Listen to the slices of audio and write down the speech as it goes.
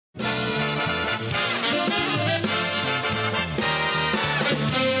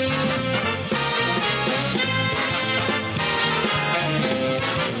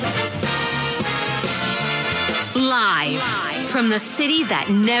from the city that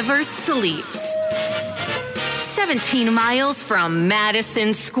never sleeps. 17 miles from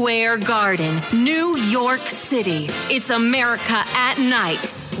Madison Square Garden, New York City. It's America at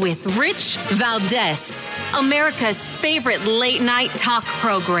Night with Rich Valdez, America's favorite late-night talk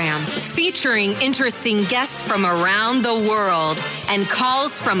program, featuring interesting guests from around the world and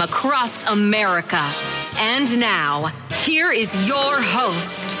calls from across America. And now, here is your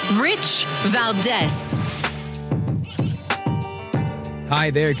host, Rich Valdez. Hi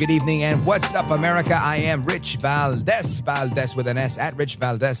there, good evening, and what's up, America? I am Rich Valdez, Valdez with an S, at Rich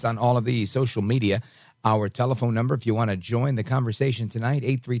Valdez on all of the social media. Our telephone number, if you want to join the conversation tonight,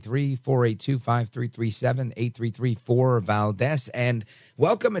 833-482-5337, 833-4-VALDEZ. And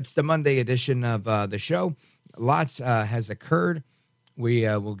welcome, it's the Monday edition of the show. Lots has occurred. We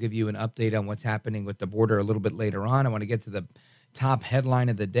will give you an update on what's happening with the border a little bit later on. I want to get to the top headline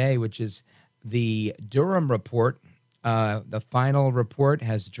of the day, which is the Durham report. The final report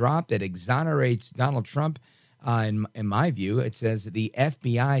has dropped. It exonerates Donald Trump. In my view, it says the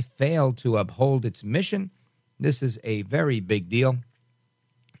FBI failed to uphold its mission. This is a very big deal.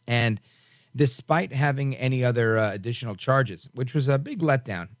 And despite having any other additional charges, which was a big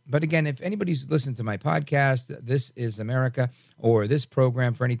letdown. But again, if anybody's listened to my podcast, This is America, or this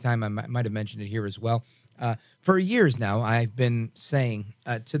program for any time, I might have mentioned it here as well. For years now, I've been saying,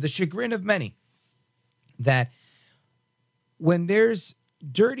 to the chagrin of many, that when there's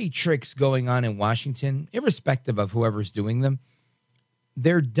dirty tricks going on in Washington, irrespective of whoever's doing them,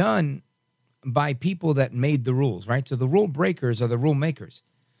 they're done by people that made the rules, right? So the rule breakers are the rule makers.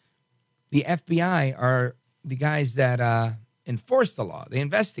 The FBI are the guys that enforce the law. They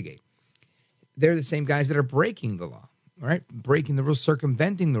investigate. They're the same guys that are breaking the law, right? Breaking the rules,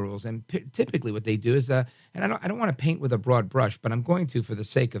 circumventing the rules. And typically what they do is, and I don't want to paint with a broad brush, but I'm going to for the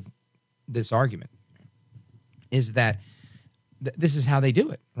sake of this argument, is that this is how they do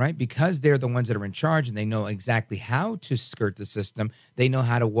it, right? Because they're the ones that are in charge and they know exactly how to skirt the system. They know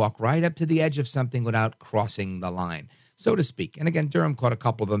how to walk right up to the edge of something without crossing the line, so to speak. And again, Durham caught a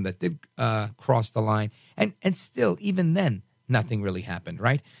couple of them that did cross the line. And still, even then, nothing really happened,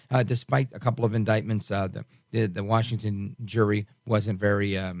 right? Despite a couple of indictments, the Washington jury wasn't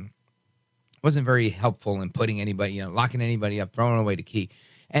very helpful in putting anybody, locking anybody up, throwing away the key.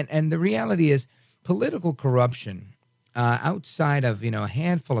 And the reality is political corruption, outside of, a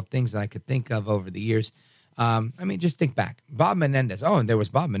handful of things that I could think of over the years. Just think back. Bob Menendez. Oh, and there was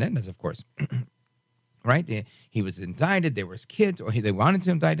Bob Menendez, of course. Right? He was indicted. There was kids. Or they wanted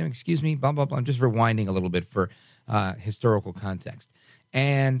to indict him. Blah, blah, blah. I'm just rewinding a little bit for historical context.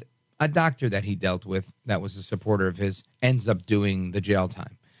 And a doctor that he dealt with that was a supporter of his ends up doing the jail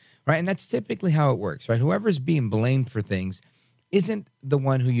time. Right? And that's typically how it works, right? Whoever's being blamed for things isn't the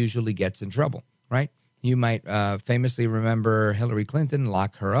one who usually gets in trouble, right? You might famously remember Hillary Clinton,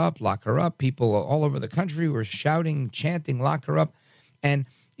 lock her up, lock her up. People all over the country were shouting, chanting, lock her up. And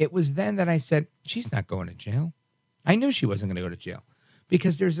it was then that I said, she's not going to jail. I knew she wasn't going to go to jail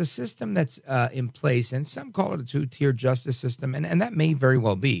because there's a system that's in place, and some call it a two-tier justice system, and that may very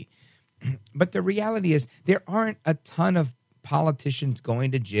well be. But the reality is there aren't a ton of politicians going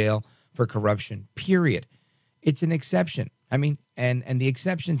to jail for corruption, period. It's an exception. And the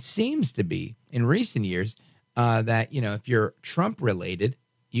exception seems to be, in recent years, that, if you're Trump-related,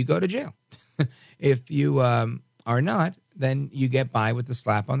 you go to jail. If you are not, then you get by with the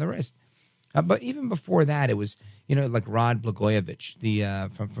slap on the wrist. But even before that, it was, like Rod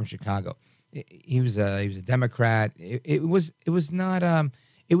Blagojevich, from Chicago. He was a Democrat. It was not.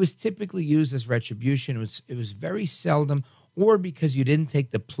 It was typically used as retribution. It was very seldom, or because you didn't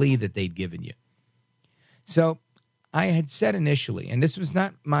take the plea that they'd given you. So I had said initially, and this was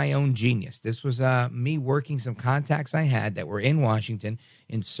not my own genius. This was me working some contacts I had that were in Washington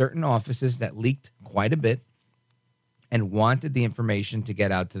in certain offices that leaked quite a bit and wanted the information to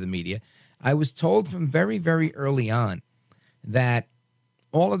get out to the media. I was told from very, very early on that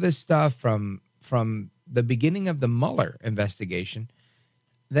all of this stuff from the beginning of the Mueller investigation,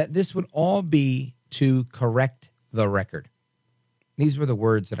 that this would all be to correct the record. These were the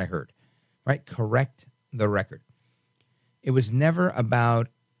words that I heard, right? Correct the record. It was never about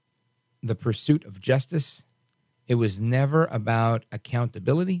the pursuit of justice. It was never about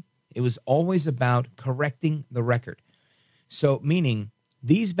accountability. It was always about correcting the record. So meaning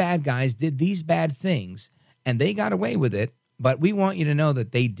these bad guys did these bad things and they got away with it, but we want you to know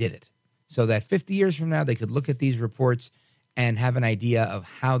that they did it so that 50 years from now they could look at these reports and have an idea of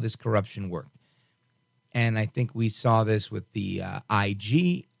how this corruption worked. And I think we saw this with the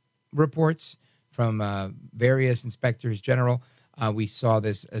IG reports from various inspectors general. We saw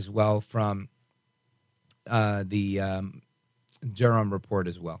this as well from the Durham report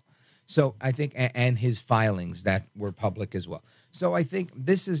as well. So I think, and his filings that were public as well. So I think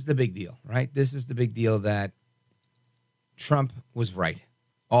this is the big deal, right? This is the big deal that Trump was right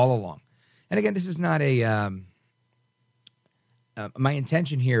all along. And again, this is not my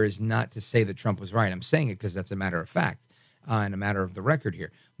intention here is not to say that Trump was right. I'm saying it because that's a matter of fact and a matter of the record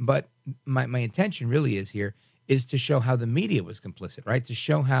here. But my intention really is to show how the media was complicit, right? To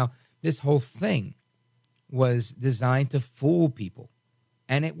show how this whole thing was designed to fool people.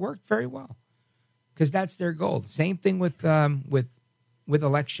 And it worked very well because that's their goal. Same thing with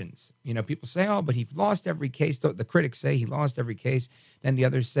elections. You know, people say, oh, but he lost every case. The critics say he lost every case. Then the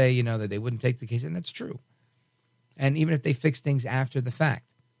others say, you know, that they wouldn't take the case. And that's true. And even if they fix things after the fact,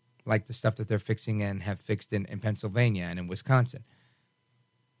 like the stuff that they're fixing and have fixed in Pennsylvania and in Wisconsin,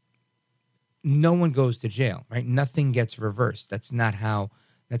 no one goes to jail, right? Nothing gets reversed. That's not how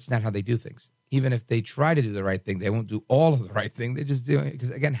they do things. Even if they try to do the right thing, they won't do all of the right thing. They just do it because,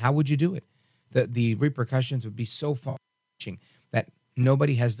 again, how would you do it? The repercussions would be so far-reaching that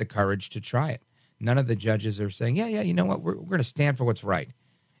nobody has the courage to try it. None of the judges are saying, yeah, you know what, we're going to stand for what's right.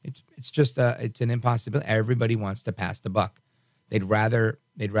 It's just it's an impossibility. Everybody wants to pass the buck. They'd rather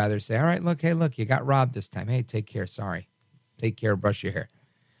say, all right, look, you got robbed this time. Hey, take care. Sorry, take care. Brush your hair.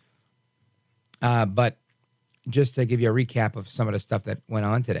 But just to give you a recap of some of the stuff that went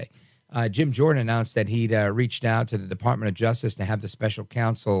on today. Jim Jordan announced that he'd reached out to the Department of Justice to have the special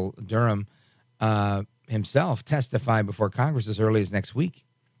counsel Durham himself testify before Congress as early as next week,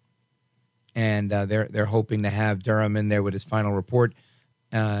 and they're hoping to have Durham in there with his final report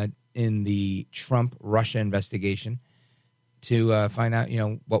in the Trump-Russia investigation to find out, you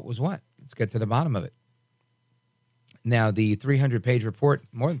know, what was what. Let's get to the bottom of it. Now, the 300-page report,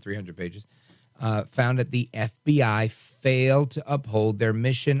 more than 300 pages. Found that the FBI failed to uphold their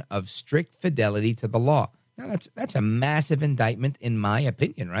mission of strict fidelity to the law. Now, that's a massive indictment, in my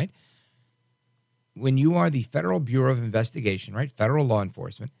opinion, right? When you are the Federal Bureau of Investigation, right, federal law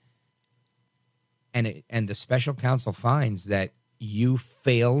enforcement, and the special counsel finds that you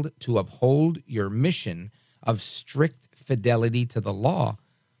failed to uphold your mission of strict fidelity to the law,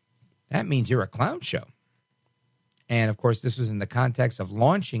 that means you're a clown show. And, of course, this was in the context of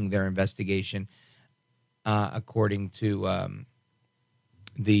launching their investigation, according to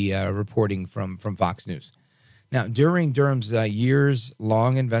the reporting from Fox News. Now, during Durham's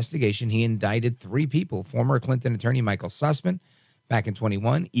years-long investigation, he indicted 3 people: former Clinton attorney Michael Sussman back in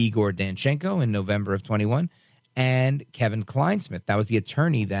 21, Igor Danchenko in November of 21, and Kevin Kleinsmith. That was the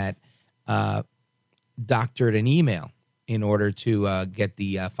attorney that doctored an email in order to get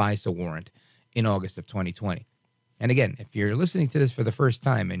the FISA warrant in August of 2020. And again, if you're listening to this for the first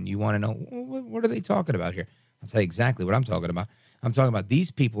time and you want to know, what are they talking about here? I'll tell you exactly what I'm talking about. I'm talking about these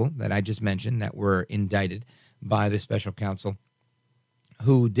people that I just mentioned that were indicted by the special counsel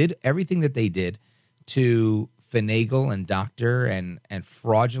who did everything that they did to finagle and doctor and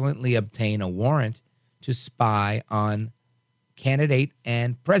fraudulently obtain a warrant to spy on candidate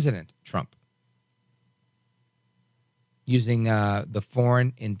and President Trump using the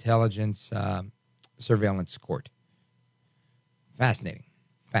Foreign Intelligence Surveillance Court. Fascinating.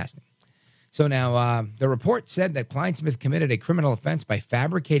 So now the report said that Kleinsmith committed a criminal offense by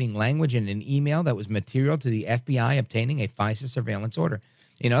fabricating language in an email that was material to the FBI obtaining a FISA surveillance order.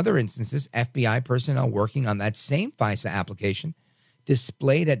 In other instances, FBI personnel working on that same FISA application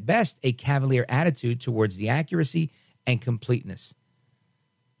displayed at best a cavalier attitude towards the accuracy and completeness.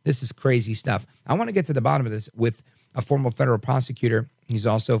 This is crazy stuff. I want to get to the bottom of this with a former federal prosecutor. He's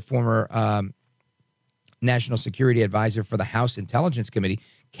also former National Security Advisor for the House Intelligence Committee,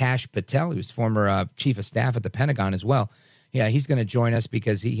 Kash Patel. He was former Chief of Staff at the Pentagon as well. Yeah, he's going to join us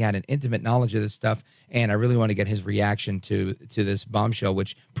because he had an intimate knowledge of this stuff, and I really want to get his reaction to this bombshell,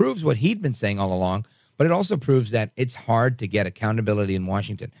 which proves what he'd been saying all along, but it also proves that it's hard to get accountability in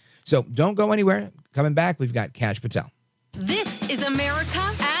Washington. So don't go anywhere. Coming back, we've got Kash Patel. This is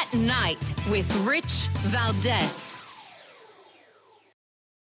America at Night with Rich Valdez.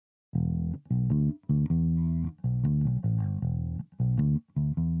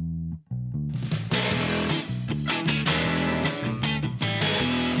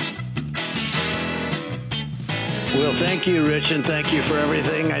 Well, thank you, Rich, and thank you for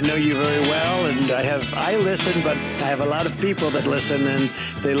everything. I know you very well, and I listen, but I have a lot of people that listen, and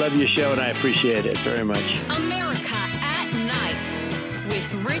they love your show, and I appreciate it very much. America at Night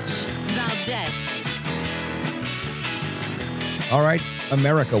with Rich Valdez. All right,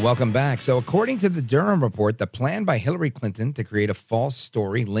 America, welcome back. So according to the Durham report, the plan by Hillary Clinton to create a false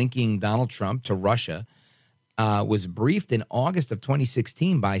story linking Donald Trump to Russia was briefed in August of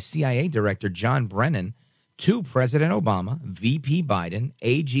 2016 by CIA Director John Brennan to President Obama, VP Biden,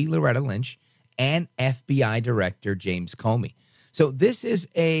 AG Loretta Lynch, and FBI Director James Comey. So this is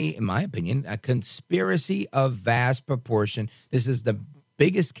in my opinion, a conspiracy of vast proportion. This is the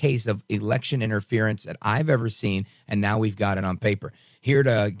biggest case of election interference that I've ever seen, and now we've got it on paper. Here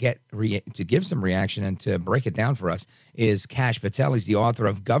to give some reaction and to break it down for us is Kash Patel. He's the author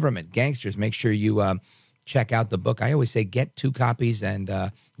of Government Gangsters. Make sure you check out the book. I always say get 2 copies and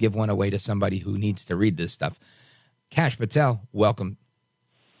give one away to somebody who needs to read this stuff. Kash Patel, welcome.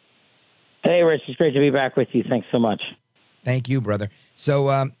 Hey, Rich. It's great to be back with you. Thanks so much. Thank you, brother.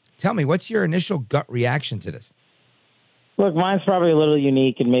 So tell me, what's your initial gut reaction to this? Look, mine's probably a little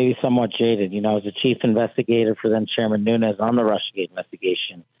unique and maybe somewhat jaded. You know, as a chief investigator for then Chairman Nunes on the Russiagate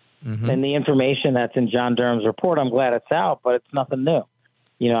investigation. Mm-hmm. And the information that's in John Durham's report, I'm glad it's out, but it's nothing new.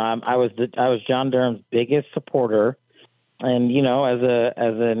 You know, I was John Durham's biggest supporter. And, you know, as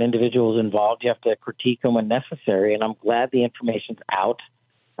an individual who's involved, you have to critique him when necessary. And I'm glad the information's out.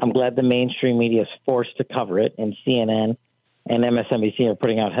 I'm glad the mainstream media is forced to cover it, and CNN and MSNBC are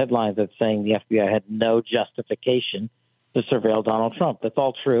putting out headlines that saying the FBI had no justification to surveil Donald Trump. That's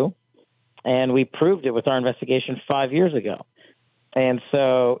all true. And we proved it with our investigation 5 years ago. And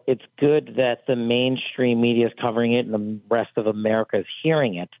so it's good that the mainstream media is covering it and the rest of America is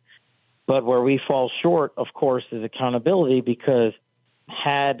hearing it. But where we fall short, of course, is accountability, because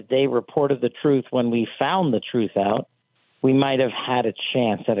had they reported the truth when we found the truth out, we might have had a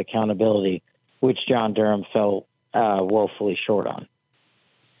chance at accountability, which John Durham fell woefully short on.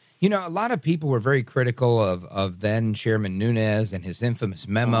 You know, a lot of people were very critical of then Chairman Nunes and his infamous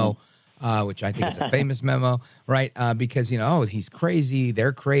memo, which I think is a famous memo, right? Because, you know, he's crazy,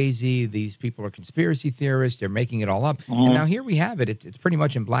 they're crazy, these people are conspiracy theorists, they're making it all up. And now here we have it. It's pretty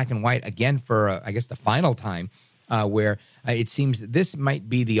much in black and white again for, I guess, the final time, where it seems that this might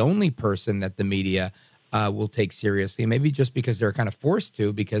be the only person that the media will take seriously, maybe just because they're kind of forced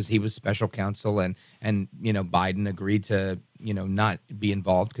to, because he was special counsel and you know, Biden agreed to, you know, not be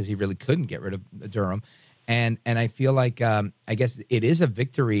involved because he really couldn't get rid of Durham. And I feel like I guess it is a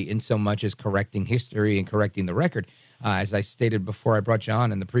victory in so much as correcting history and correcting the record. As I stated before I brought you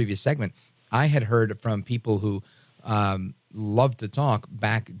on in the previous segment, I had heard from people who loved to talk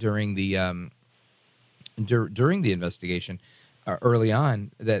back during the investigation early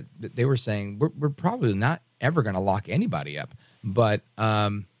on that they were saying we're probably not ever going to lock anybody up, but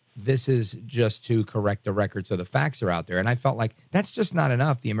this is just to correct the record so the facts are out there. And I felt like that's just not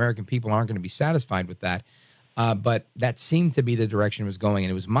enough. The American people aren't going to be satisfied with that. But that seemed to be the direction it was going,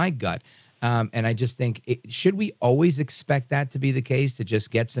 and it was my gut. And I just think, should we always expect that to be the case, to just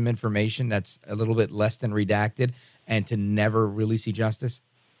get some information that's a little bit less than redacted and to never really see justice?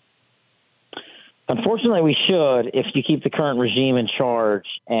 Unfortunately, we should, if you keep the current regime in charge,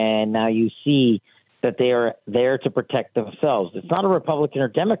 and now you see that they are there to protect themselves. It's not a Republican or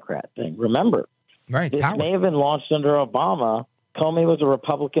Democrat thing. Remember, right? This Power may have been launched under Obama. Comey was a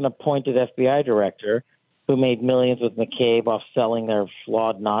Republican-appointed FBI director who made millions with McCabe off selling their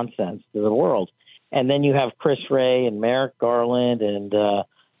flawed nonsense to the world. And then you have Chris Wray and Merrick Garland and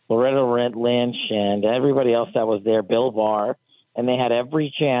Loretta Lynch and everybody else that was there, Bill Barr, and they had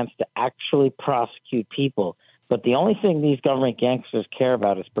every chance to actually prosecute people. But the only thing these government gangsters care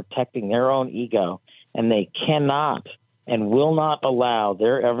about is protecting their own ego, and they cannot and will not allow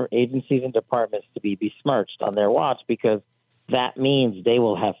their agencies and departments to be besmirched on their watch, because that means they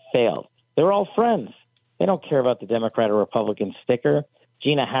will have failed. They're all friends. They don't care about the Democrat or Republican sticker.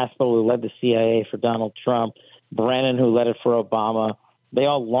 Gina Haspel, who led the CIA for Donald Trump, Brennan, who led it for Obama, they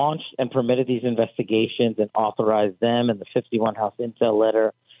all launched and permitted these investigations and authorized them, and the 51 House Intel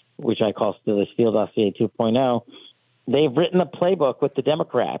letter, which I call the Steele Dossier 2.0. They've written a playbook with the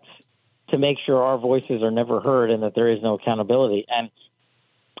Democrats to make sure our voices are never heard and that there is no accountability. And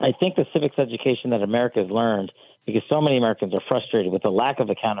I think the civics education that America has learned, because so many Americans are frustrated with the lack of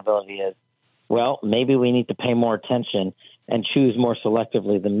accountability, is, well, maybe we need to pay more attention and choose more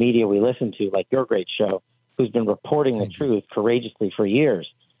selectively the media we listen to, like your great show, who's been reporting the truth courageously for years.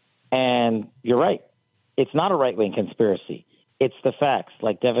 And you're right. It's not a right-wing conspiracy. It's the facts,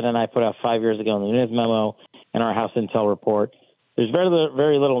 like Devin and I put out 5 years ago in the Nunes memo and our House Intel report. There's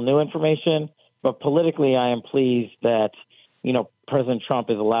very little new information, but politically I am pleased that, you know, President Trump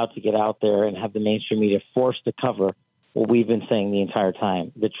is allowed to get out there and have the mainstream media forced to cover what we've been saying the entire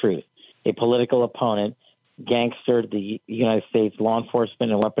time, the truth. A political opponent gangstered the United States law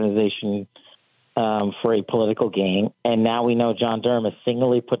enforcement and weaponization for a political gain, and now we know John Durham has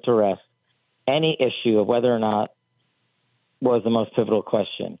singly put to rest any issue of whether or not was the most pivotal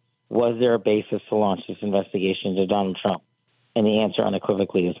question. Was there a basis to launch this investigation into Donald Trump? And the answer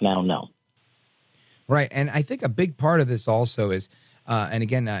unequivocally is now no. Right. And I think a big part of this also is, and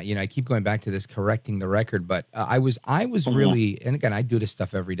again, I keep going back to this correcting the record, but I was really, and again, I do this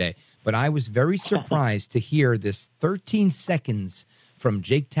stuff every day, but I was very surprised to hear this 13 seconds from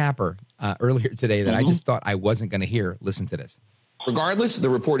Jake Tapper earlier today that I just thought I wasn't going to hear. Listen to this. Regardless, the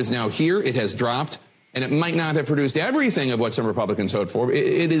report is now here. It has dropped, and it might not have produced everything of what some Republicans hoped for.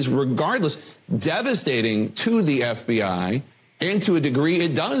 It is, regardless, devastating to the FBI, and to a degree,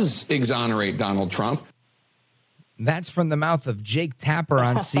 it does exonerate Donald Trump. That's from the mouth of Jake Tapper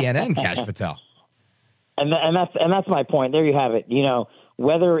on CNN, Kash Patel. And that's my point. There you have it.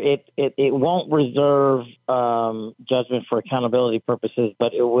 Whether it won't reserve judgment for accountability purposes,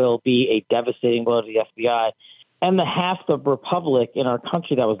 but it will be a devastating blow to the FBI and the half the republic in our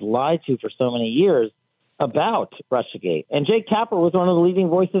country that was lied to for so many years about Russiagate. And Jake Tapper was one of the leading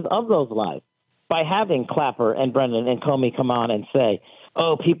voices of those lies by having Clapper and Brennan and Comey come on and say,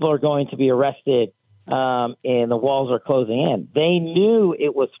 oh, people are going to be arrested and the walls are closing in. They knew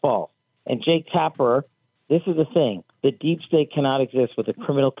it was false. And Jake Tapper, this is the thing. The deep state cannot exist with the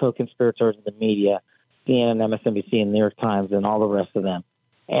criminal co-conspirators in the media, CNN, MSNBC, and New York Times, and all the rest of them.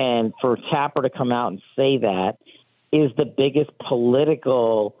 And for Tapper to come out and say that is the biggest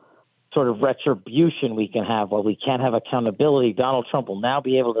political sort of retribution we can have. While we can't have accountability, Donald Trump will now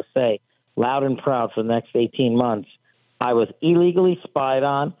be able to say loud and proud for the next 18 months, I was illegally spied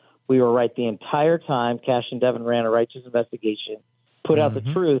on. We were right the entire time. Kash and Devin ran a righteous investigation, put out the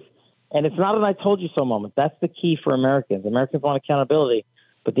truth. And it's not an I told you so moment. That's the key for Americans. Americans want accountability,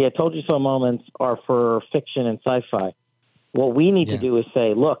 but the I told you so moments are for fiction and sci-fi. What we need to do is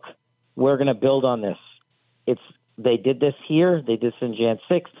say, look, we're going to build on this. They did this here. They did this in Jan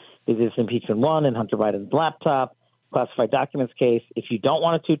 6. They did this in impeachment 1 and Hunter Biden's laptop, classified documents case. If you don't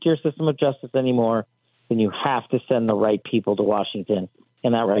want a two-tier system of justice anymore, then you have to send the right people to Washington,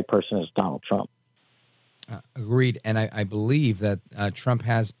 and that right person is Donald Trump. Agreed. And I believe that Trump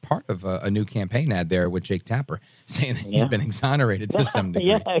has part of a new campaign ad there with Jake Tapper saying that he's been exonerated to some degree.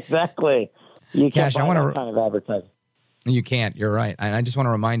 Yeah, exactly. You Kash, can't buy that kind of advertising. You can't. You're right. And I just want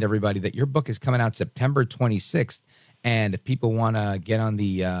to remind everybody that your book is coming out September 26th. And if people want to get on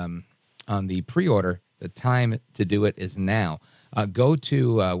the pre-order, the time to do it is now. Go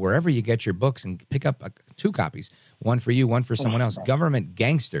to wherever you get your books and pick up 2 copies, one for you, one for someone else. Government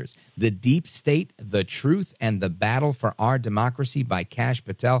Gangsters, The Deep State, The Truth, and the Battle for Our Democracy by Kash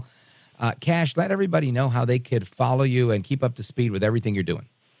Patel. Kash, let everybody know how they could follow you and keep up to speed with everything you're doing.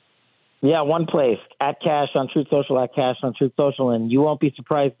 Yeah, one place, at Kash on Truth Social, at Kash on Truth Social. And you won't be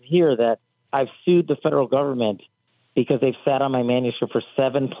surprised to hear that I've sued the federal government because they've sat on my manuscript for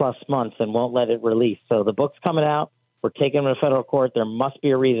 7+ months and won't let it release. So the book's coming out. We're taking them to federal court. There must be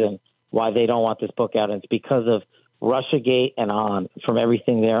a reason why they don't want this book out. And it's because of Russiagate and on. From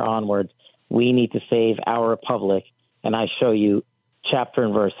everything there onwards, we need to save our republic. And I show you chapter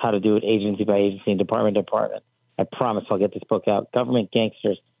and verse how to do it agency by agency and department by department. I promise I'll get this book out.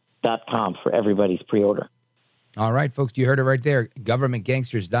 GovernmentGangsters.com for everybody's pre-order. All right, folks, you heard it right there.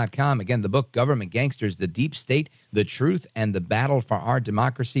 GovernmentGangsters.com. Again, the book, Government Gangsters, The Deep State, The Truth, and the Battle for Our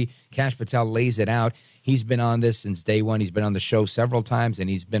Democracy. Kash Patel lays it out. He's been on this since day one. He's been on the show several times, and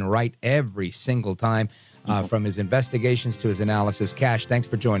he's been right every single time, from his investigations to his analysis. Kash, thanks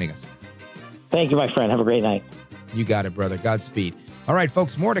for joining us. Thank you, my friend. Have a great night. You got it, brother. Godspeed. All right,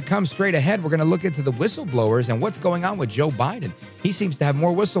 folks, more to come straight ahead. We're going to look into the whistleblowers and what's going on with Joe Biden. He seems to have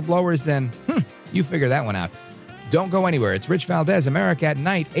more whistleblowers than, you figure that one out. Don't go anywhere. It's Rich Valdez, America at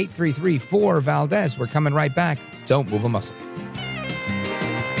Night, 833-4-VALDEZ. We're coming right back. Don't move a muscle.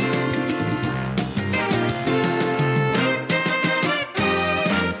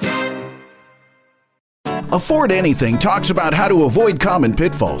 Afford Anything talks about how to avoid common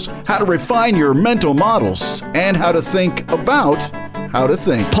pitfalls, how to refine your mental models, and how to think about how to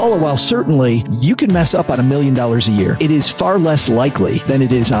think. Paula, while certainly you can mess up on $1 million a year, it is far less likely than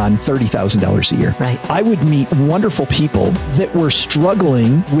it is on $30,000 a year. Right. I would meet wonderful people that were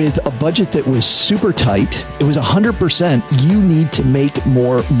struggling with a budget that was super tight. It was 100%. You need to make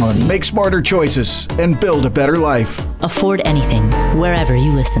more money. Make smarter choices and build a better life. Afford Anything, wherever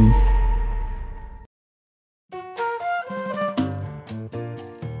you listen.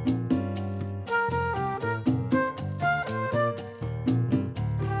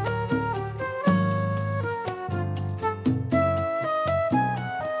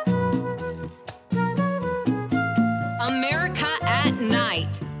 America at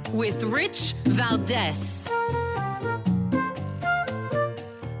Night with Rich Valdez.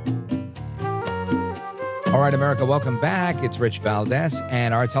 All right, America, welcome back. It's Rich Valdez,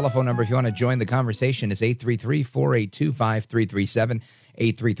 and our telephone number, if you want to join the conversation, is 833-482-5337,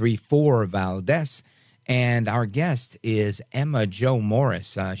 833-4-VALDEZ. And our guest is Emma Jo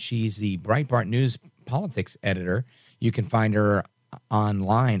Morris. She's the Breitbart News politics editor. You can find her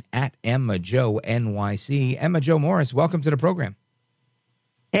online at Emma Jo NYC. Emma Jo Morris, welcome to the program.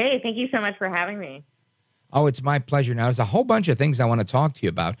 Hey, thank you so much for having me. Oh, it's my pleasure. Now, there's a whole bunch of things I want to talk to you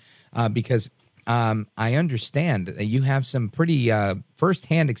about because I understand that you have some pretty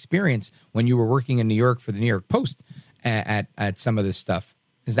firsthand experience when you were working in New York for the New York Post at some of this stuff.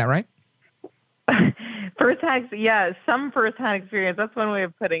 Is that right? Some firsthand experience. That's one way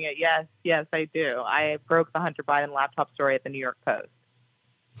of putting it. Yes, I do. I broke the Hunter Biden laptop story at the New York Post.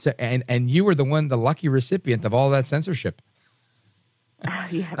 So, and you were the lucky recipient of all that censorship.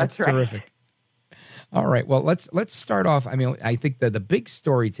 Yeah, that's right. Terrific. All right. Well, let's start off. I mean, I think the big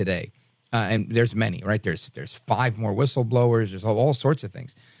story today, and there's many, right? There's 5 more whistleblowers. There's all sorts of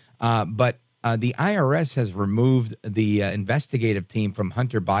things, but the IRS has removed the investigative team from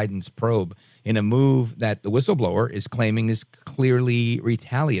Hunter Biden's probe in a move that the whistleblower is claiming is clearly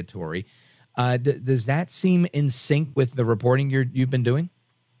retaliatory. Does that seem in sync with the reporting you've been doing?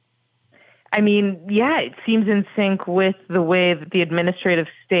 I mean, yeah, it seems in sync with the way that the administrative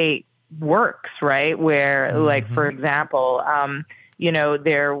state works, right? Where, like, for example,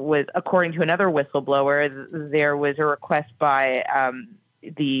 there was, according to another whistleblower, there was a request by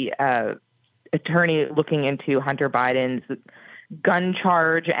the attorney looking into Hunter Biden's gun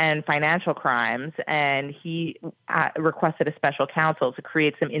charge and financial crimes, and he requested a special counsel to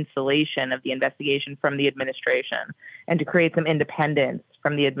create some insulation of the investigation from the administration and to create some independence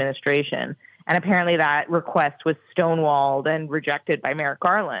from the administration. And apparently that request was stonewalled and rejected by Merrick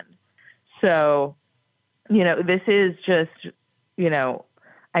Garland. So, this is just,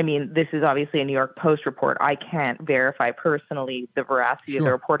 this is obviously a New York Post report. I can't verify personally the veracity of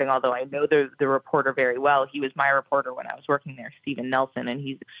the reporting, although I know the reporter very well. He was my reporter when I was working there, Stephen Nelson, and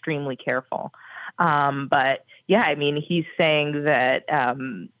he's extremely careful. But yeah, I mean, he's saying that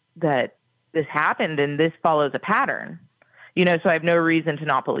that this happened and this follows a pattern. So I have no reason to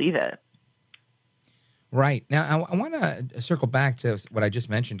not believe it. Right. Now, I want to circle back to what I just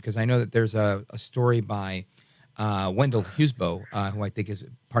mentioned, because I know that there's a story by Wendell Husebo, who I think is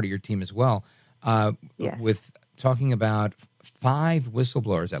part of your team as well, with talking about 5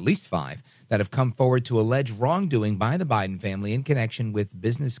 whistleblowers, at least 5, that have come forward to allege wrongdoing by the Biden family in connection with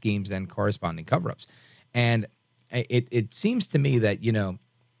business schemes and corresponding cover-ups. And it seems to me that,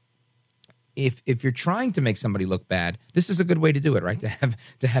 if you're trying to make somebody look bad, this is a good way to do it, right?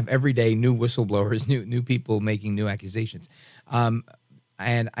 To have everyday new whistleblowers, new people making new accusations.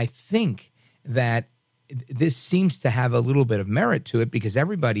 And I think that this seems to have a little bit of merit to it, because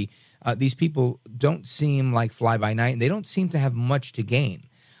everybody, these people don't seem like fly by night, and they don't seem to have much to gain.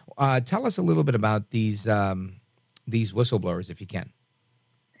 Tell us a little bit about these whistleblowers, if you can.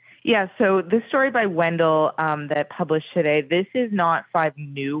 Yeah, so this story by Wendell that published today, this is not 5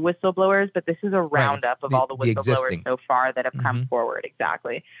 new whistleblowers, but this is a roundup of all the whistleblowers so far that have come forward.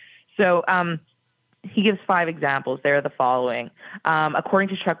 Exactly. So he gives 5 examples. They're the following. According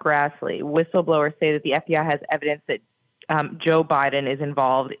to Chuck Grassley, whistleblowers say that the FBI has evidence that Joe Biden is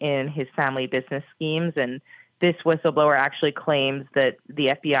involved in his family business schemes, and this whistleblower actually claims that the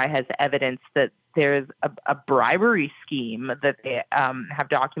FBI has evidence that there's a bribery scheme that they have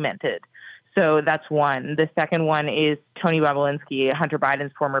documented. So that's one. The second one is Tony Bobulinski, Hunter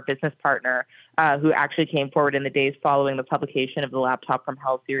Biden's former business partner, who actually came forward in the days following the publication of the Laptop from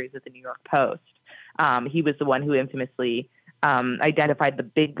Hell series at the New York Post. He was the one who infamously identified the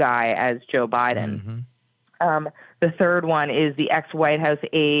big guy as Joe Biden. The third one is the ex-White House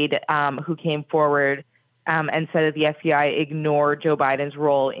aide who came forward and said that the FBI ignored Joe Biden's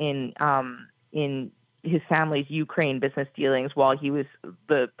role in his family's Ukraine business dealings while he was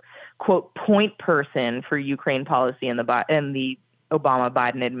the, quote, point person for Ukraine policy in the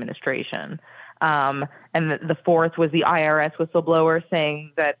Obama-Biden administration. And the fourth was the IRS whistleblower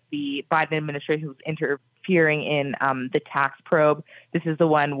saying that the Biden administration was interfering in the tax probe. This is the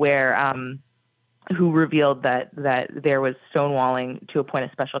one where who revealed that there was stonewalling to appoint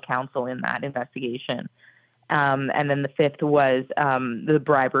a special counsel in that investigation. And then the fifth was the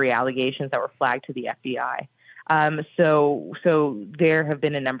bribery allegations that were flagged to the FBI. So there have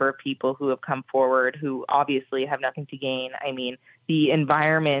been a number of people who have come forward who obviously have nothing to gain. I mean, the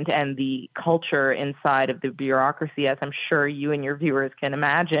environment and the culture inside of the bureaucracy, as I'm sure you and your viewers can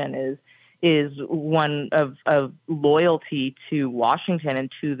imagine, is one of loyalty to Washington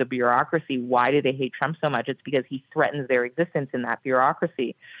and to the bureaucracy. Why do they hate Trump so much? It's because he threatens their existence in that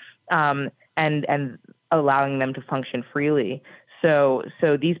bureaucracy. And allowing them to function freely. So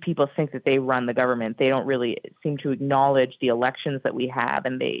these people think that they run the government. They don't really seem to acknowledge the elections that we have.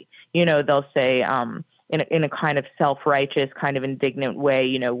 And they'll say, in a kind of self-righteous, kind of indignant way.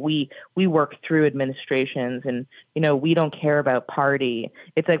 You know, we work through administrations and, you know, we don't care about party.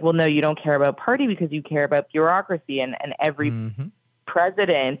 It's like, well, no, you don't care about party because you care about bureaucracy, and every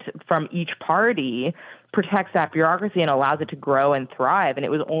president from each party protects that bureaucracy and allows it to grow and thrive. And it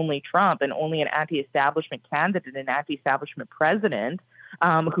was only Trump and only an anti-establishment candidate, an anti-establishment president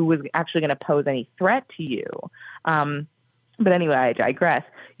who was actually going to pose any threat to you. But anyway, I digress.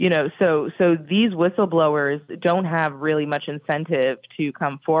 You know, so these whistleblowers don't have really much incentive to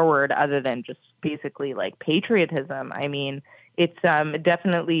come forward other than just basically like patriotism. I mean, it's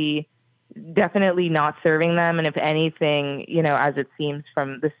definitely not serving them. And if anything, you know, as it seems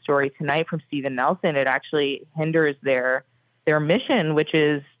from the story tonight from Stephen Nelson, it actually hinders their mission, which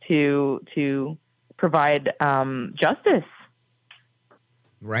is to provide justice.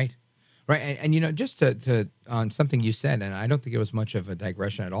 Right. Right. And you know, just to on something you said, and I don't think it was much of a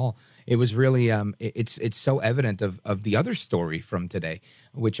digression at all. It was really it's so evident of the other story from today,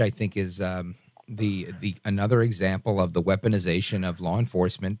 which I think is the another example of the weaponization of law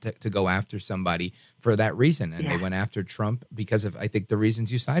enforcement to go after somebody for that reason. And they went after Trump because of, I think, the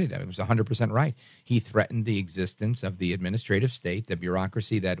reasons you cited. It was 100% right. He threatened the existence of the administrative state, the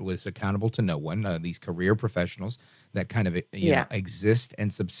bureaucracy that was accountable to no one, these career professionals that kind of know, exist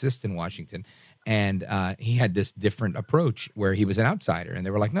and subsist in Washington. And he had this different approach where he was an outsider. And they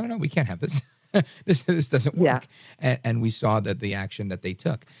were like, no, we can't have this. This doesn't work, and we saw that the action that they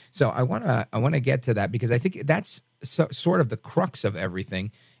took. So I want to get to that because I think that's sort of the crux of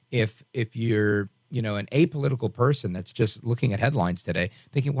everything. If you're an apolitical person that's just looking at headlines today,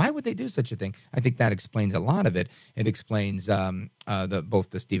 thinking why would they do such a thing, I think that explains a lot of it. It explains both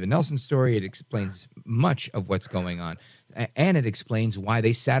the Stephen Nelson story. It explains much of what's going on, and it explains why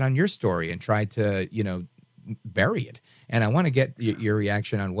they sat on your story and tried to bury it. And I want to get your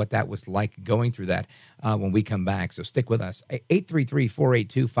reaction on what that was like going through that when we come back. So stick with us.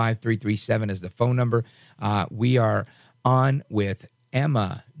 833-482-5337 is the phone number. We are on with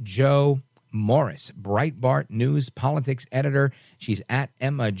Emma Jo Morris, Breitbart News politics editor. She's at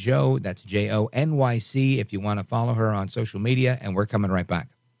Emma Jo. That's JONYC if you want to follow her on social media. And we're coming right back.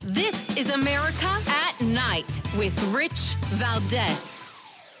 This is America at Night with Rich Valdez.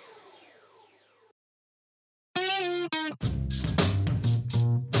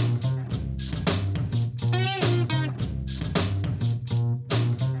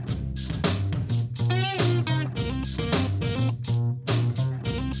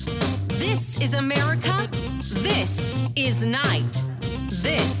 This is America. This is Night.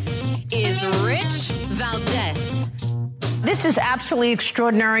 This is Rich Valdez. This is absolutely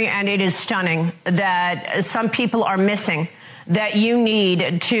extraordinary, and it is stunning that some people are missing, that you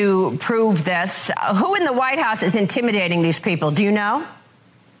need to prove this. Who in the White House is intimidating these people? Do you know?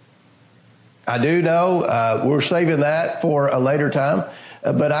 I do know. We're saving that for a later time.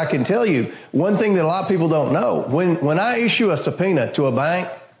 But I can tell you one thing that a lot of people don't know. When I issue a subpoena to a bank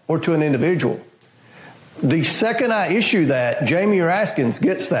or to an individual, the second I issue that, Jamie Raskins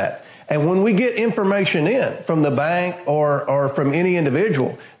gets that. And when we get information in from the bank or from any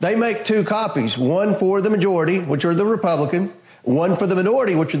individual, they make two copies, one for the majority, which are the Republicans, one for the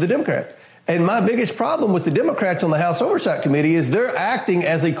minority, which are the Democrats. And my biggest problem with the Democrats on the House Oversight Committee is they're acting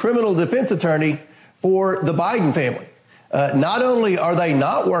as a criminal defense attorney for the Biden family. Not only are they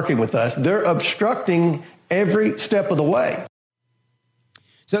not working with us, they're obstructing every step of the way.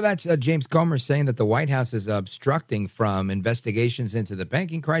 So that's James Comer saying that the White House is obstructing from investigations into the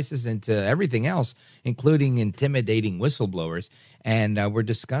banking crisis, into everything else, including intimidating whistleblowers. And we're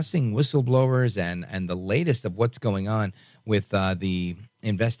discussing whistleblowers and the latest of what's going on with the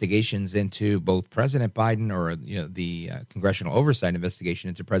investigations into both President Biden, or the congressional oversight investigation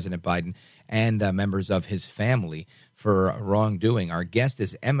into President Biden and members of his family for wrongdoing. Our guest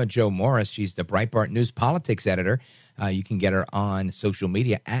is Emma Jo Morris. She's the Breitbart News politics editor. You can get her on social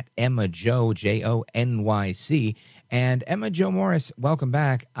media at Emma Jo, JONYC. And Emma Jo Morris, welcome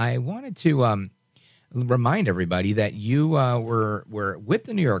back. I wanted to remind everybody that you were with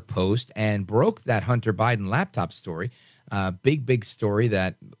the New York Post and broke that Hunter Biden laptop story. Big story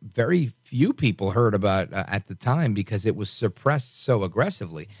that very few people heard about at the time because it was suppressed so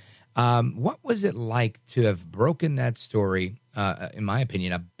aggressively. What was it like to have broken that story, in my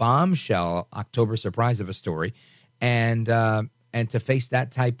opinion, a bombshell October surprise of a story, and to face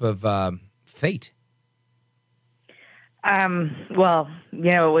that type of fate? Well,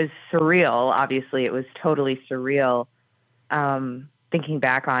 it was surreal. Obviously, it was totally surreal. Thinking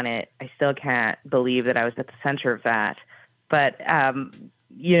back on it, I still can't believe that I was at the center of that. But,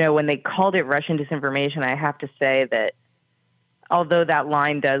 when they called it Russian disinformation, I have to say that although that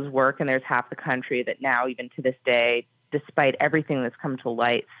line does work, and there's half the country that now, even to this day, despite everything that's come to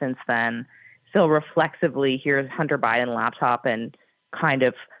light since then, still reflexively hears Hunter Biden laptop and kind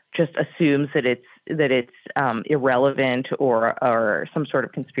of just assumes that it's irrelevant or some sort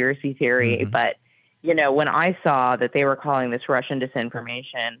of conspiracy theory. Mm-hmm. But, you know, when I saw that they were calling this Russian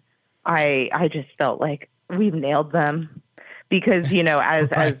disinformation, I just felt like we've nailed them. Because, you know, as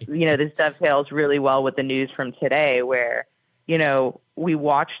you know, this dovetails really well with the news from today where, you know, we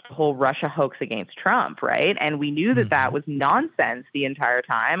watched the whole Russia hoax against Trump, right? And we knew that that was nonsense the entire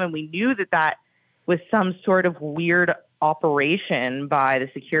time. And we knew that that was some sort of weird operation by the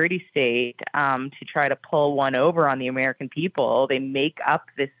security state to try to pull one over on the American people. They make up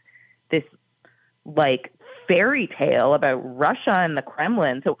this like fairy tale about Russia and the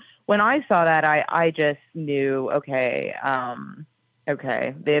Kremlin. So when I saw that, I just knew, okay,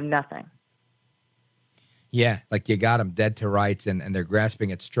 they have nothing. Yeah, like you got them dead to rights, and they're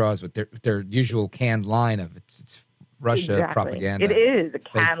grasping at straws with their usual canned line of it's Russia propaganda. It is a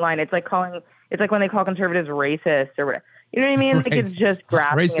canned line. It's like when they call conservatives racist or whatever. You know what I mean? Right. Like it's just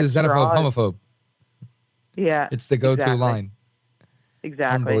grasping racist, at straws. xenophobe, homophobe. Yeah, it's the go-to line.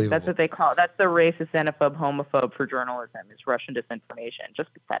 Exactly. That's what they call it. That's the racist, xenophobe, homophobe for journalism is Russian disinformation. Just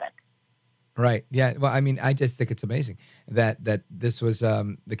pathetic. Right. Yeah. Well, I mean, I just think it's amazing that this was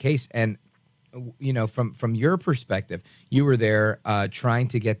the case. And, you know, from your perspective, you were there trying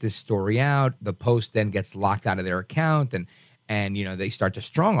to get this story out. The Post then gets locked out of their account and you know, they start to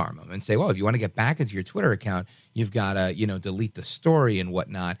strong arm them and say, well, if you want to get back into your Twitter account, you've got to, you know, delete the story and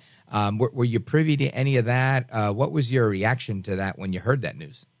whatnot. Were you privy to any of that? What was your reaction to that when you heard that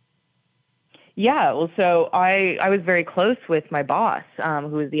news? Yeah, well, so I was very close with my boss, who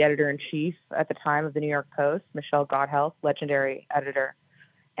was the editor-in-chief at the time of the New York Post, Michelle Godhealth, legendary editor.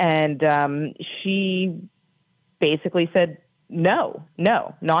 And she basically said, no,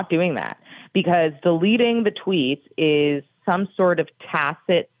 not doing that. Because deleting the tweets is some sort of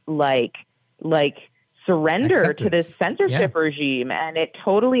tacit, like surrender to this censorship regime. And it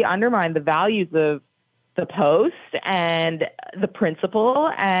totally undermined the values of the Post and the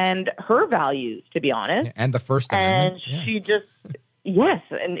principal and her values, to be honest. And the First Amendment. And she just, yes,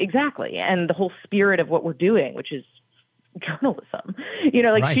 and exactly. And the whole spirit of what we're doing, which is journalism. You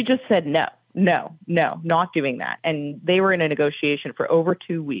know, like she just said, no, not doing that. And they were in a negotiation for over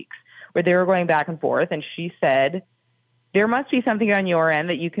 2 weeks where they were going back and forth. And she said, there must be something on your end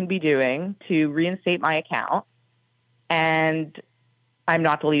that you can be doing to reinstate my account. And I'm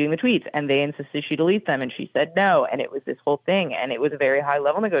not deleting the tweets. And they insisted she delete them. And she said no. And it was this whole thing. And it was a very high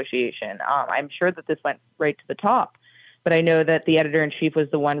level negotiation. I'm sure that this went right to the top. But I know that the editor-in-chief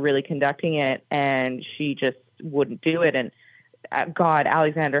was the one really conducting it. And she just wouldn't do it. And God,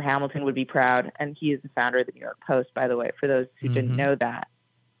 Alexander Hamilton would be proud. And he is the founder of the New York Post, by the way, for those who didn't know that.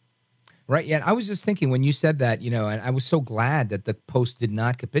 Right. Yeah. I was just thinking when you said that, you know, and I was so glad that the Post did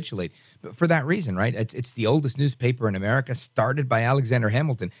not capitulate but for that reason. Right. It's the oldest newspaper in America, started by Alexander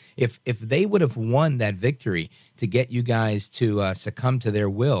Hamilton. If they would have won that victory to get you guys to succumb to their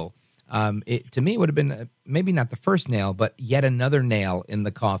will, to me, it would have been maybe not the first nail, but yet another nail in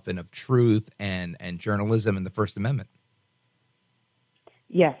the coffin of truth and journalism and the First Amendment.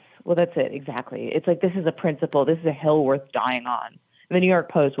 Yes. Well, that's it. Exactly. It's like this is a principle. This is a hill worth dying on. The New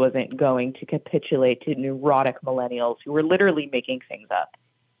York Post wasn't going to capitulate to neurotic millennials who were literally making things up.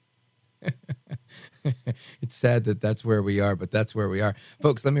 It's sad that that's where we are, but that's where we are.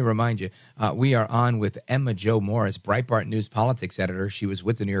 Folks, let me remind you, we are on with Emma Jo Morris, Breitbart News politics editor. She was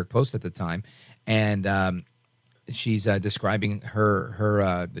with the New York Post at the time, and she's describing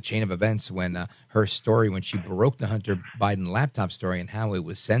her the chain of events when her story, when she broke the Hunter Biden laptop story and how it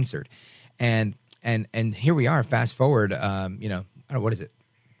was censored. And here we are, fast forward, you know, I don't know, what is it,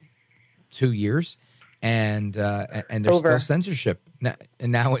 2 years? And there's still censorship.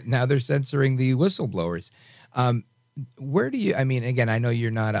 Now they're censoring the whistleblowers. Where do you, I mean, again, I know you're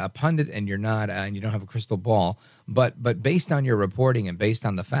not a pundit and you're not, and you don't have a crystal ball, but based on your reporting and based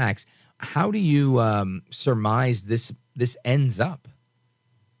on the facts, how do you surmise this ends up?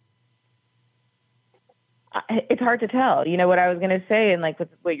 It's hard to tell. You know, what I was going to say, and like with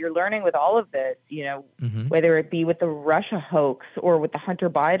what you're learning with all of this, you know, whether it be with the Russia hoax or with the Hunter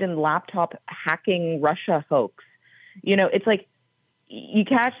Biden laptop hacking Russia hoax, you know, it's like you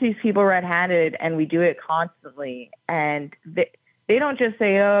catch these people red-handed and we do it constantly. And they don't just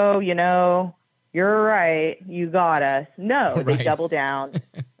say, oh, you know, you're right, you got us. No, they double down,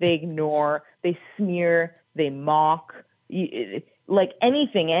 they ignore, they smear, they mock. Like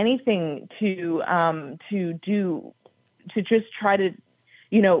anything to just try to,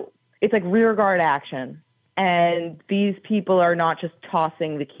 you know, it's like rear guard action. And these people are not just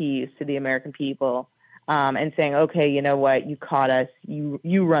tossing the keys to the American people and saying, okay, you know what, you caught us,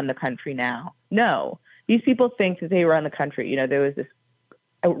 you run the country now. No, these people think that they run the country. You know, there was this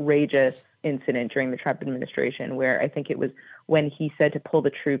outrageous incident during the Trump administration where I think it was when he said to pull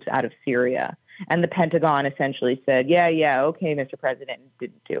the troops out of Syria. And the Pentagon essentially said, yeah, okay, Mr. President,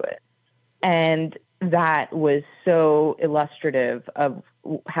 didn't do it. And that was so illustrative of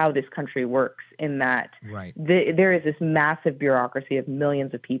how this country works in that there is this massive bureaucracy of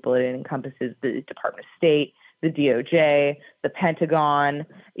millions of people. It encompasses the Department of State, the DOJ, the Pentagon,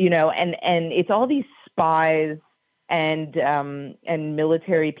 you know, and it's all these spies and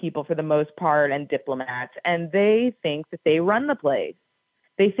military people for the most part and diplomats, and they think that they run the place.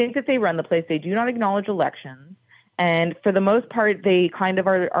 They think that they run the place. They do not acknowledge elections. And for the most part, they kind of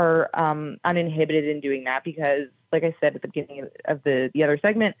are uninhibited in doing that because, like I said at the beginning of the other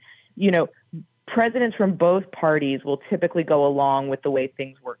segment, you know, presidents from both parties will typically go along with the way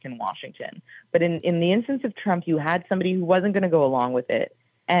things work in Washington. But in the instance of Trump, you had somebody who wasn't going to go along with it,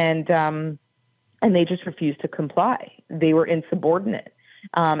 and they just refused to comply. They were insubordinate.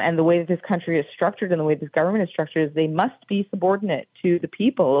 And the way that this country is structured and the way this government is structured is they must be subordinate to the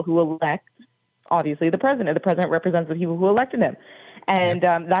people who elect, obviously, the president. The president represents the people who elected him. And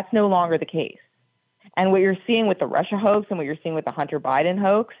that's no longer the case. And what you're seeing with the Russia hoax and what you're seeing with the Hunter Biden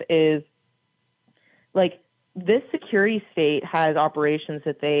hoax is, like, this security state has operations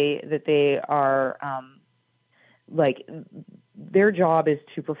that they are, like, their job is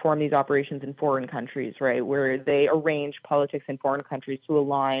to perform these operations in foreign countries, right, where they arrange politics in foreign countries to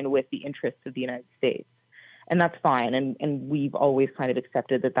align with the interests of the United States. And that's fine. And we've always kind of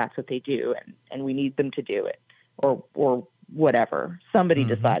accepted that that's what they do, and we need them to do it, or whatever. Somebody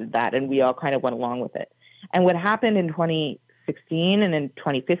decided that, and we all kind of went along with it. And what happened in 2016 and in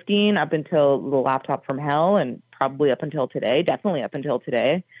 2015, up until the laptop from hell, and probably up until today, definitely up until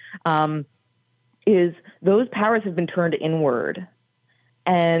today, is those powers have been turned inward.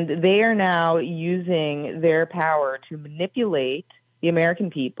 And they are now using their power to manipulate the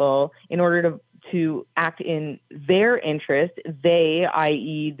American people in order to act in their interest, they,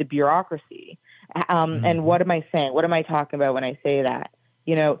 i.e. the bureaucracy. And what am I saying? What am I talking about when I say that?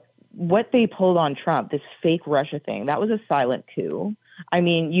 You know, what they pulled on Trump, this fake Russia thing, that was a silent coup. I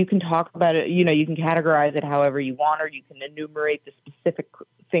mean, you can talk about it, you know, you can categorize it however you want, or you can enumerate the specific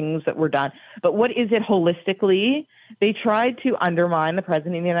things that were done. But what is it holistically? They tried to undermine the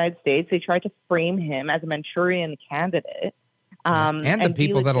president of the United States. They tried to frame him as a Manchurian candidate. And the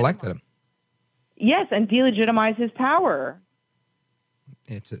people that elected him. Yes, and delegitimize his power.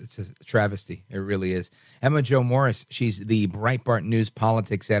 It's a travesty. It really is. Emma Jo Morris, she's the Breitbart News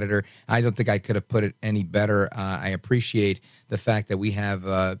politics editor. I don't think I could have put it any better. I appreciate the fact that we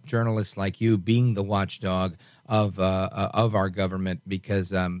have journalists like you being the watchdog of our government,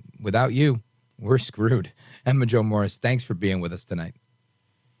 because without you, we're screwed. Emma Jo Morris, thanks for being with us tonight.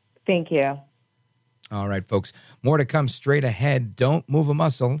 Thank you. All right, folks. More to come straight ahead. Don't move a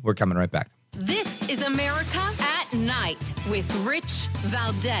muscle. We're coming right back. This is America at Night with Rich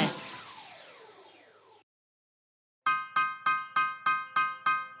Valdez.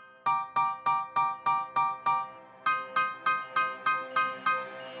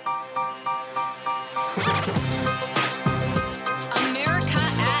 America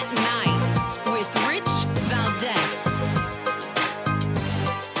at Night with Rich Valdez.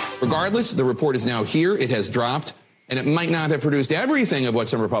 Regardless, the report is now here. It has dropped. And it might not have produced everything of what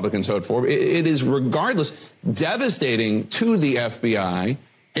some Republicans hoped for. It is, regardless, devastating to the FBI,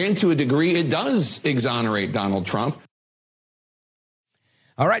 and to a degree, it does exonerate Donald Trump.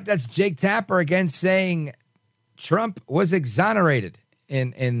 All right, that's Jake Tapper again saying Trump was exonerated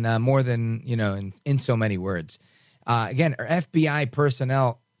in more than, you know, in so many words. Again, our FBI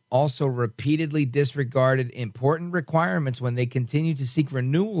personnel also repeatedly disregarded important requirements when they continued to seek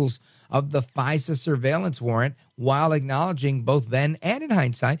renewals of the FISA surveillance warrant, while acknowledging both then and in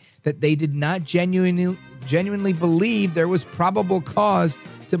hindsight that they did not genuinely believe there was probable cause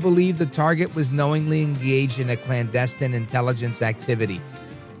to believe the target was knowingly engaged in a clandestine intelligence activity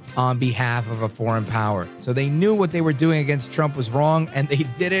on behalf of a foreign power. So they knew what they were doing against Trump was wrong, and they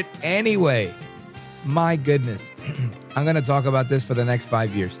did it anyway. My goodness. I'm going to talk about this for the next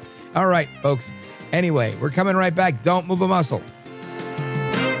 5 years. All right, folks. Anyway, we're coming right back. Don't move a muscle.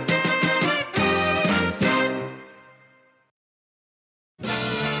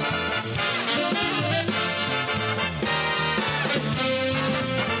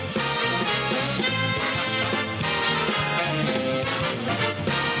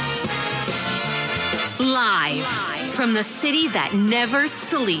 Live from the city that never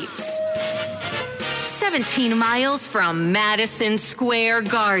sleeps. 17 miles from Madison Square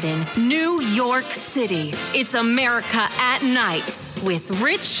Garden, New York City. It's America at Night with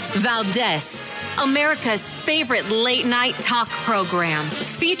Rich Valdez, America's favorite late night talk program,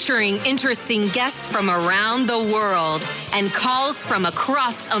 featuring interesting guests from around the world and calls from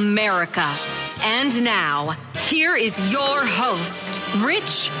across America. And now, here is your host,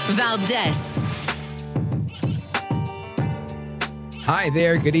 Rich Valdez. Hi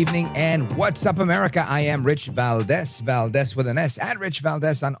there, good evening, and what's up, America? I am Rich Valdez, Valdez with an S, at Rich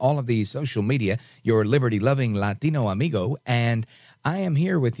Valdez on all of the social media, your liberty-loving Latino amigo, and I am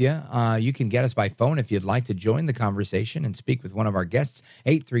here with you. You can get us by phone if you'd like to join the conversation and speak with one of our guests,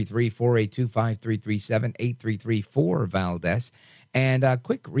 833-482-5337, 833-4-VALDEZ. And a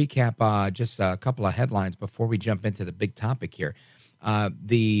quick recap, just a couple of headlines before we jump into the big topic here.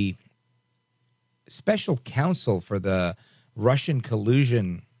 The special counsel for the Russian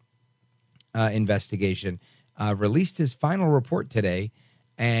collusion investigation released his final report today,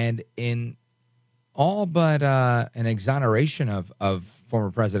 and in all but an exoneration of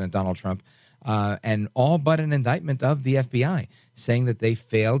former President Donald Trump and all but an indictment of the FBI, saying that they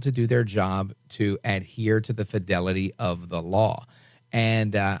failed to do their job to adhere to the fidelity of the law.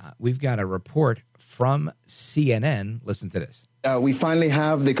 And we've got a report from CNN. Listen to this. We finally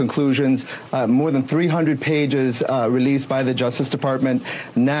have the conclusions, more than 300 pages released by the Justice Department.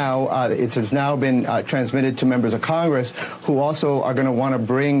 Now, it has now been transmitted to members of Congress who also are going to want to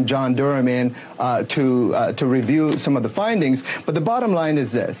bring John Durham in to review some of the findings. But the bottom line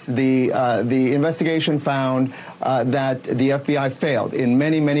is this. The investigation found that the FBI failed in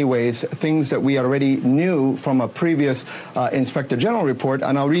many, many ways, things that we already knew from a previous Inspector General report.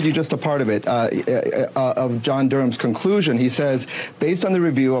 And I'll read you just a part of it, of John Durham's conclusion. He says, based on the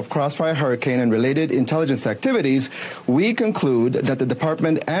review of Crossfire Hurricane and related intelligence activities, we conclude that the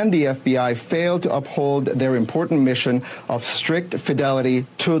department and the FBI failed to uphold their important mission of strict fidelity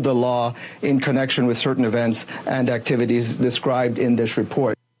to the law in connection with certain events and activities described in this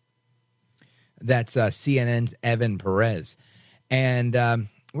report. That's CNN's Evan Perez. And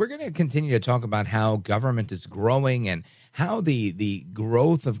we're going to continue to talk about how government is growing and how the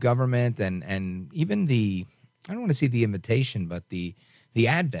growth of government and even the, I don't want to say the imitation, but the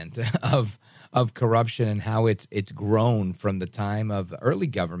advent of corruption and how it's grown from the time of early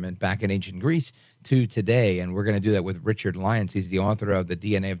government back in ancient Greece to today. And we're going to do that with Richard Lyons. He's the author of The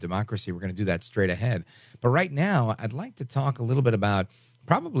DNA of Democracy. We're going to do that straight ahead. But right now, I'd like to talk a little bit about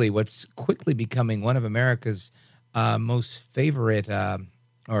probably what's quickly becoming one of America's most favorite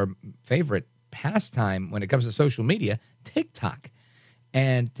pastime when it comes to social media, TikTok.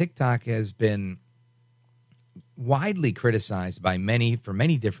 And TikTok has been widely criticized by many for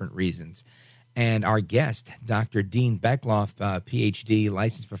many different reasons. And our guest, Dr. Dean Beckloff, PhD,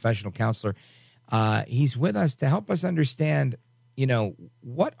 licensed professional counselor, he's with us to help us understand,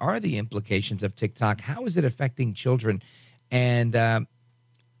 what are the implications of TikTok? How is it affecting children? And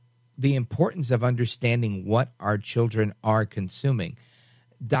the importance of understanding what our children are consuming.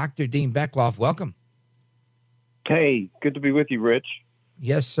 Dr. Dean Beckloff, welcome. Hey, good to be with you, Rich.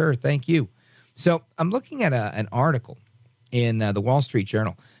 Yes, sir. Thank you. So I'm looking at an article in the Wall Street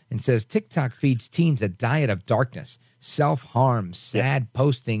Journal, and says TikTok feeds teens a diet of darkness, self-harm, sad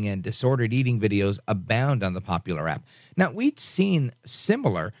posting, and disordered eating videos abound on the popular app. Now, we'd seen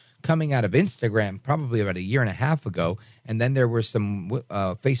similar coming out of Instagram probably about a year and a half ago, and then there were some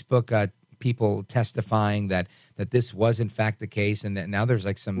Facebook people testifying that this was in fact the case, and that now there's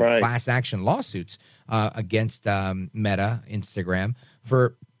like some class action lawsuits against Meta, Instagram,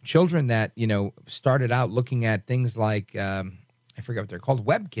 for children that, started out looking at things like, I forget what they're called,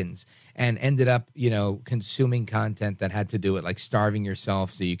 webkins, and ended up, consuming content that had to do with like starving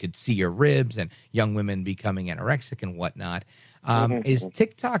yourself so you could see your ribs, and young women becoming anorexic and whatnot. Is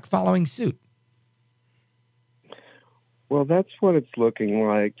TikTok following suit? Well, that's what it's looking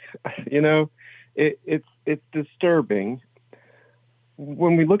like. It's disturbing.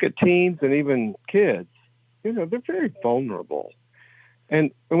 When we look at teens and even kids, they're very vulnerable.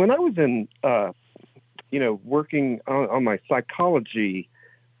 And when I was in, working on my psychology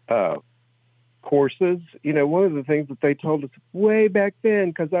courses, one of the things that they told us way back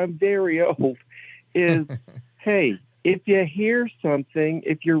then, because I'm very old, is, hey, if you hear something,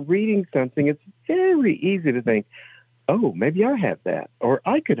 if you're reading something, it's very easy to think, oh, maybe I have that, or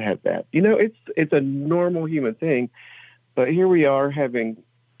I could have that. It's a normal human thing. But here we are having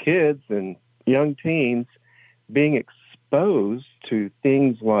kids and young teens being exposed to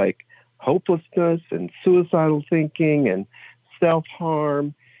things like hopelessness and suicidal thinking and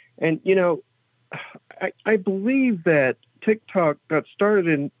self-harm. And, I believe that TikTok got started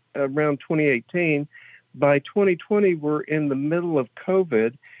in around 2018 by 2020, we're in the middle of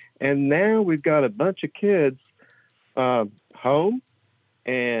COVID, and now we've got a bunch of kids home,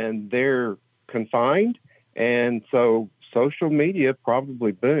 and they're confined, and so social media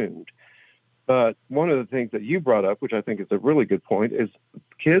probably boomed. But one of the things that you brought up, which I think is a really good point, is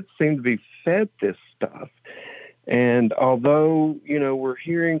kids seem to be fed this stuff. And although, we're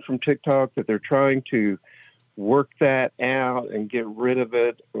hearing from TikTok that they're trying to work that out and get rid of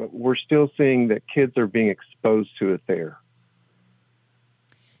it, we're still seeing that kids are being exposed to it there.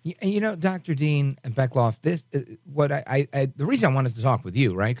 Dr. Dean Beckloff, the reason I wanted to talk with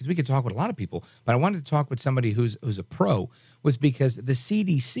you, right? Because we could talk with a lot of people, but I wanted to talk with somebody who's a pro, was because the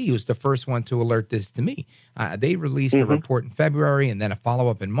CDC was the first one to alert this to me. They released a report in February and then a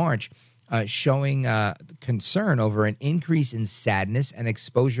follow-up in March showing concern over an increase in sadness and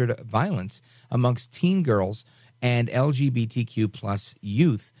exposure to violence amongst teen girls and LGBTQ plus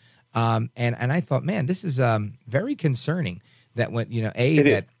youth. And I thought, man, this is very concerning. That when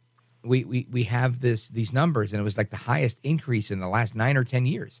we have these numbers, and it was like the highest increase in the last 9 or 10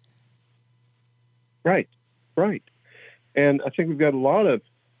 years. Right. And I think we've got a lot of,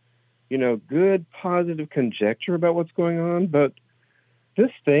 good, positive conjecture about what's going on, but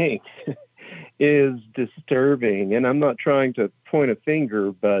this thing is disturbing. And I'm not trying to point a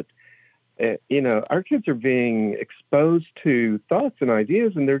finger, but our kids are being exposed to thoughts and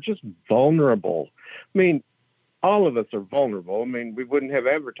ideas, and they're just vulnerable. I mean, all of us are vulnerable. I mean, we wouldn't have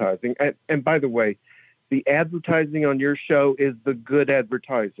advertising. And by the way, the advertising on your show is the good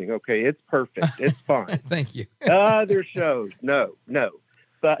advertising. Okay, it's perfect. It's fine. Thank you. Other shows, no.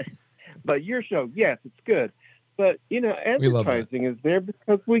 But your show, yes, it's good. But, advertising is there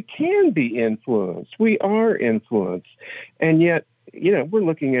because we can be influenced. We are influenced. And yet, we're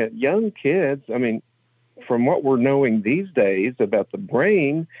looking at young kids. I mean, from what we're knowing these days about the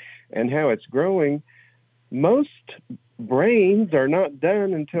brain and how it's growing, most brains are not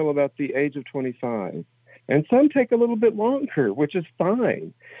done until about the age of 25. And some take a little bit longer, which is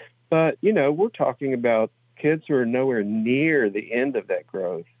fine. But, we're talking about kids who are nowhere near the end of that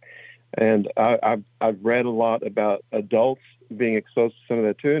growth. And I've read a lot about adults being exposed to some of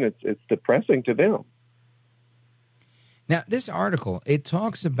that too, and it's depressing to them. Now, this article, it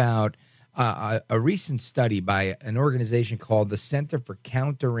talks about a recent study by an organization called the Center for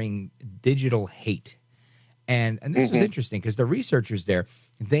Countering Digital Hate. And this was interesting because the researchers there,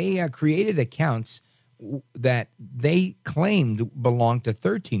 they created accounts that they claimed belonged to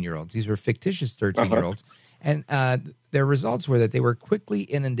 13-year-olds. These were fictitious 13-year-olds. And their results were that they were quickly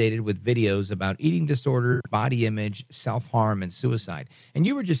inundated with videos about eating disorder, body image, self-harm, and suicide. And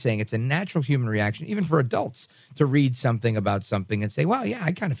you were just saying it's a natural human reaction, even for adults, to read something about something and say, well, yeah,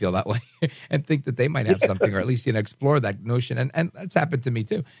 I kind of feel that way, and think that they might have something, or at least, explore that notion. And that's happened to me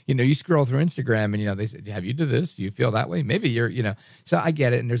too. You scroll through Instagram and, they say, have you do this? You feel that way? Maybe you're, so I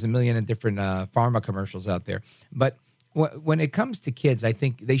get it. And there's a million and different pharma commercials out there. But when it comes to kids, I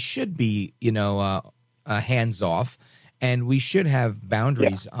think they should be, hands off, and we should have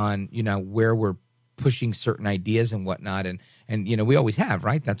boundaries on, where we're pushing certain ideas and whatnot. And we always have,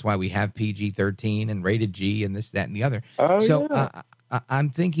 right? That's why we have PG-13 and rated G and this, that, and the other. I'm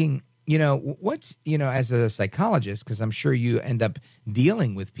thinking, what's, as a psychologist, because I'm sure you end up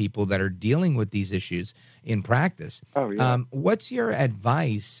dealing with people that are dealing with these issues in practice. What's your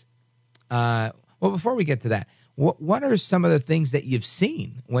advice? Well, before we get to that, what are some of the things that you've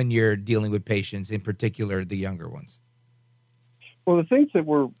seen when you're dealing with patients, in particular the younger ones? Well, the things that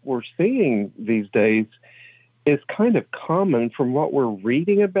we're seeing these days is kind of common from what we're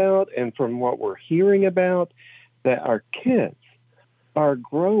reading about and from what we're hearing about, that our kids are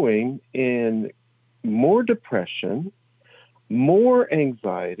growing in more depression, more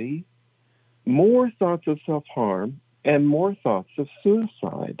anxiety, more thoughts of self-harm, and more thoughts of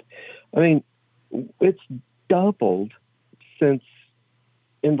suicide. I mean, it's doubled since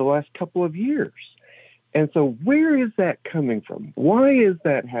in the last couple of years. And so where is that coming from? Why is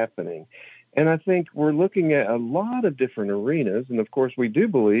that happening? And I think we're looking at a lot of different arenas. And of course, we do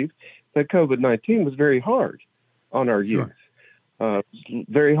believe that COVID-19 was very hard on our youth,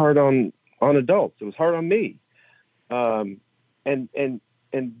 very hard on adults. It was hard on me. And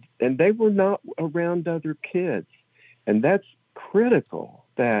they were not around other kids. And that's critical,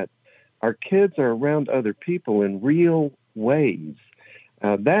 that our kids are around other people in real ways.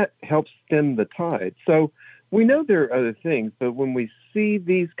 That helps stem the tide. So we know there are other things, but when we see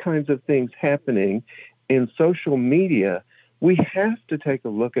these kinds of things happening in social media, we have to take a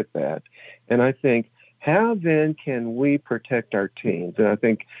look at that. And I think, how then can we protect our teens? And I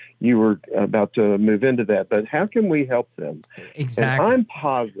think you were about to move into that, but how can we help them? Exactly. And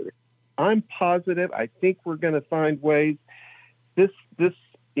I'm positive. I think we're going to find ways. This,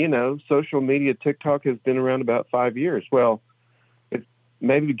 social media, TikTok has been around about 5 years. Well, it's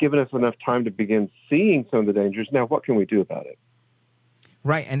maybe given us enough time to begin seeing some of the dangers. Now, what can we do about it?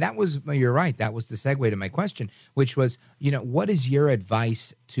 Right. And you're right. That was the segue to my question, which was, what is your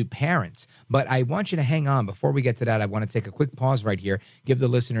advice to parents? But I want you to hang on. Before we get to that, I want to take a quick pause right here, give the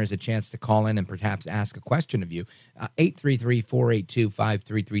listeners a chance to call in and perhaps ask a question of you.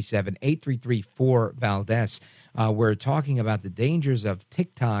 833-482-5337, 833-4-VALDES. We're talking about the dangers of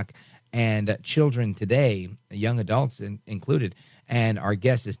TikTok and children today, young adults included. And our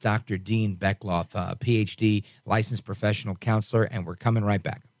guest is Dr. Dean Beckloff, PhD, licensed professional counselor, and we're coming right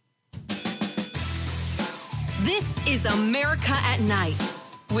back. This is America at Night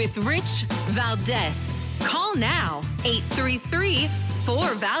with Rich Valdez. Call now,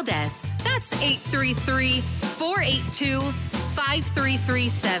 833-4-VALDEZ. That's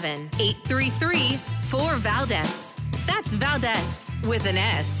 833-482-5337. 833-4-VALDEZ. That's Valdez with an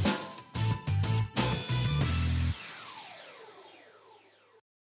S.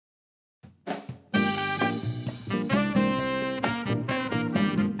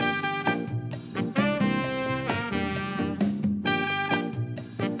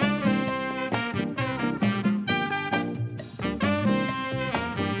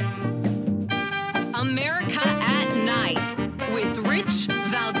 America at Night with Rich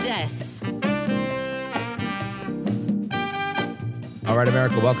Valdez. All right,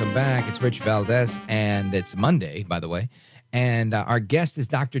 America, welcome back. It's Rich Valdez, and it's Monday, by the way. And our guest is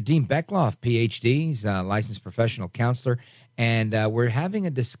Dr. Dean Beckloff, PhD. He's a licensed professional counselor. And we're having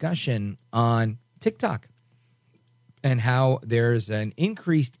a discussion on TikTok and how there's an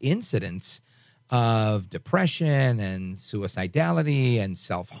increased incidence of depression and suicidality and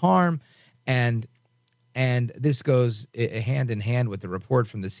self-harm. And this goes hand in hand with the report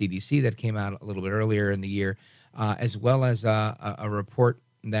from the CDC that came out a little bit earlier in the year, as well as a report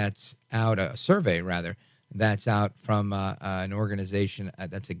that's out, a survey rather, that's out from an organization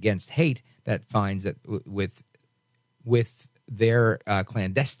that's against hate that finds that with their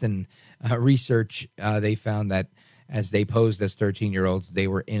clandestine research, they found that as they posed as 13-year-olds, they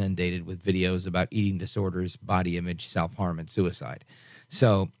were inundated with videos about eating disorders, body image, self-harm, and suicide.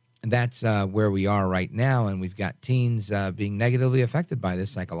 So that's where we are right now, and we've got teens being negatively affected by this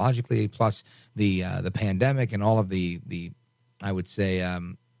psychologically, plus the pandemic and all of the I would say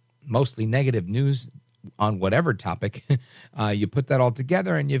mostly negative news on whatever topic. You put that all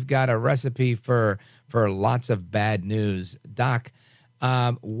together, and you've got a recipe for lots of bad news. Doc,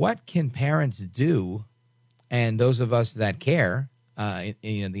 what can parents do, and those of us that care, the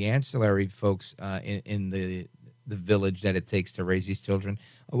ancillary folks in the village that it takes to raise these children,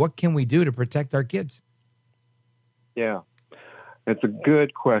 what can we do to protect our kids? Yeah, it's a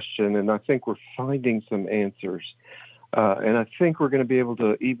good question, and I think we're finding some answers. And I think we're going to be able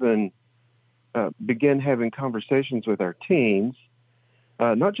to even begin having conversations with our teens,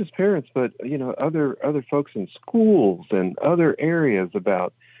 not just parents, but other folks in schools and other areas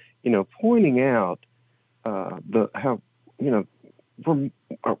about pointing out how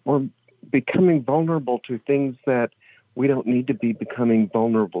we're becoming vulnerable to things that we don't need to be becoming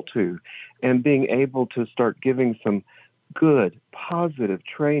vulnerable to, and being able to start giving some good, positive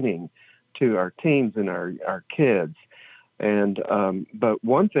training to our teens and our kids. And but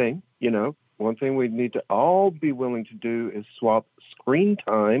one thing we need to all be willing to do is swap screen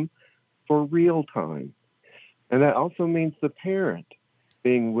time for real time. And that also means the parent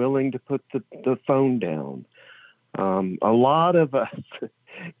being willing to put the phone down. A lot of us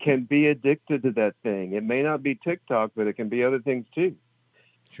can be addicted to that thing. It may not be TikTok, but it can be other things too.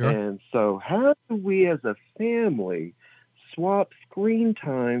 Sure. And so how do we as a family swap screen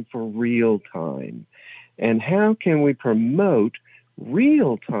time for real time? And how can we promote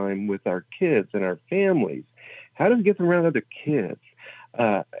real time with our kids and our families? How do we get them around other kids?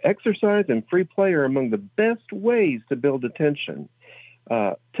 Exercise and free play are among the best ways to build attention.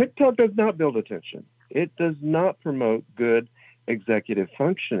 TikTok does not build attention. It does not promote good executive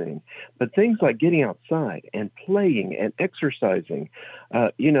functioning. But things like getting outside and playing and exercising,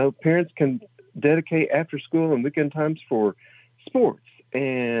 parents can dedicate after school and weekend times for sports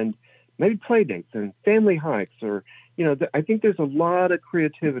and maybe play dates and family hikes, or, I think there's a lot of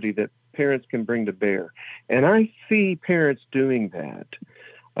creativity that parents can bring to bear. And I see parents doing that.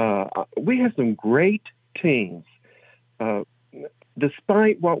 We have some great teens.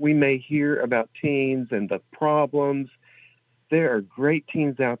 Despite what we may hear about teens and the problems, there are great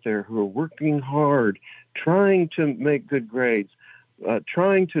teens out there who are working hard, trying to make good grades,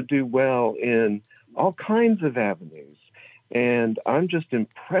 trying to do well in all kinds of avenues. And I'm just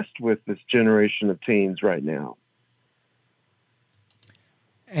impressed with this generation of teens right now.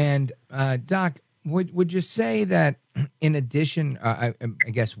 And Doc, would you say that in addition, I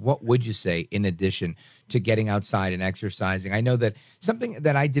guess, what would you say in addition to getting outside and exercising? I know that something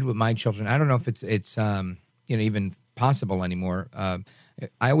that I did with my children, I don't know if it's even possible anymore.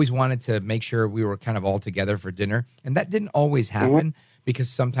 I always wanted to make sure we were kind of all together for dinner, and that didn't always happen because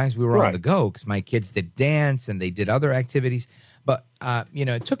sometimes we were on the go because my kids did dance and they did other activities. But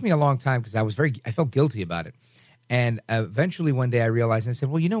it took me a long time because I felt guilty about it. And eventually one day I realized, and I said,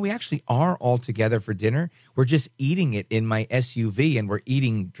 well, we actually are all together for dinner. We're just eating it in my SUV and we're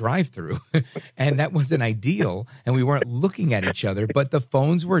eating drive-through. And that wasn't ideal. And we weren't looking at each other, but the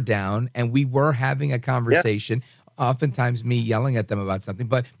phones were down and we were having a conversation. Oftentimes me yelling at them about something,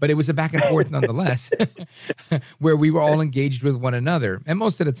 but it was a back and forth nonetheless, where we were all engaged with one another. And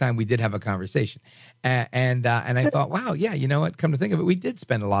most of the time we did have a conversation. And I thought, wow, yeah, you know what? Come to think of it, we did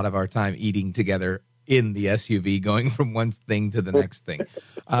spend a lot of our time eating together in the SUV, going from one thing to the next thing.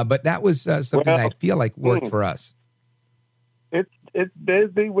 But that was something that I feel like worked for us. It's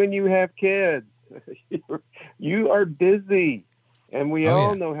busy when you have kids. You are busy, and we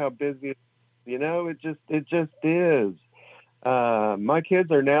all know how busy. It just is. My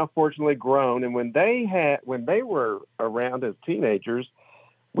kids are now fortunately grown, and when they were around as teenagers,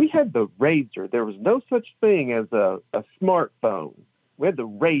 we had the Razor. There was no such thing as a smartphone. We had the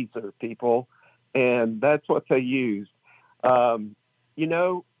Razor, people. And that's what they used. I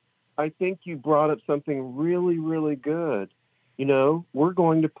think you brought up something really, really good. We're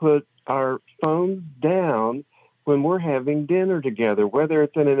going to put our phones down when we're having dinner together, whether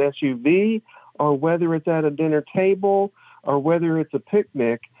it's in an SUV or whether it's at a dinner table or whether it's a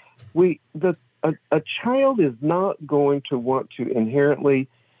picnic. A child is not going to want to inherently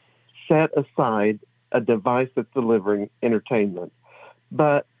set aside a device that's delivering entertainment.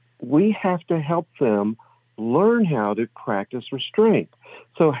 But we have to help them learn how to practice restraint.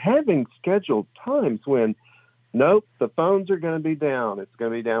 So having scheduled times when, nope, the phones are going to be down. It's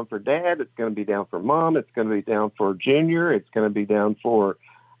going to be down for Dad. It's going to be down for Mom. It's going to be down for Junior. It's going to be down for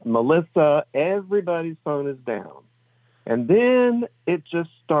Melissa. Everybody's phone is down. And then it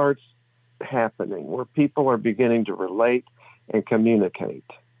just starts happening where people are beginning to relate and communicate.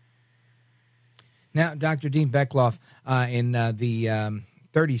 Now, Dr. Dean Beckloff, in the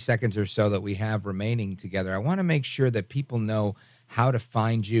 30 seconds or so that we have remaining together, I want to make sure that people know how to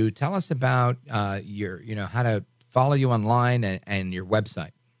find you. Tell us about how to follow you online and your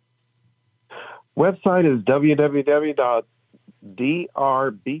website. Website is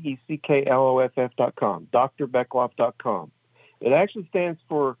www.drbeckkloff.com, drbeckloff.com. It actually stands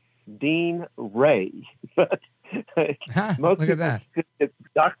for Dean Ray, but look at that. It's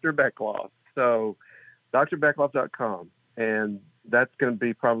Dr. Beckloff. So drbeckloff.com. And that's going to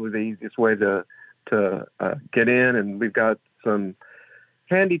be probably the easiest way to get in. And we've got some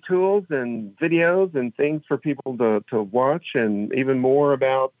handy tools and videos and things for people to watch, and even more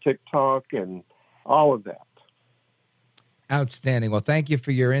about TikTok and all of that. Outstanding. Well, thank you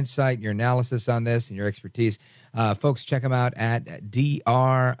for your insight, your analysis on this, and your expertise. Folks, check them out at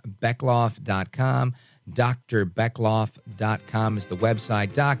drbeckloff.com. drbeckloff.com is the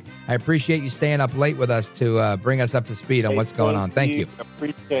website. Doc, I appreciate you staying up late with us to bring us up to speed on what's going on. Thank you.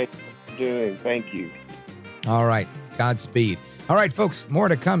 Appreciate you doing. Thank you. All right. Godspeed. All right, folks, more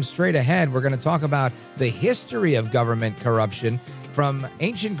to come straight ahead. We're going to talk about the history of government corruption from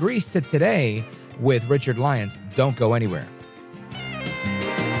ancient Greece to today with Richard Lyons. Don't go anywhere.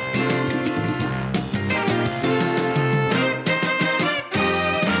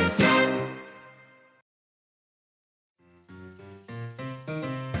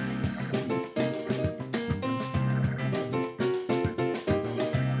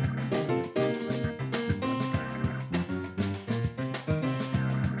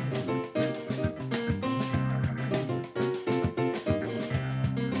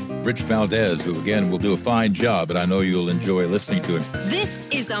 Rich Valdez, who, again, will do a fine job, and I know you'll enjoy listening to him. This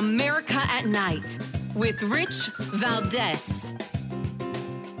is America at Night with Rich Valdez.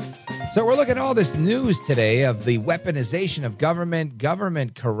 So we're looking at all this news today of the weaponization of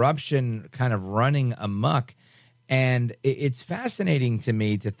government corruption kind of running amok. And it's fascinating to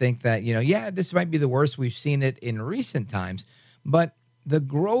me to think that, this might be the worst we've seen it in recent times, but the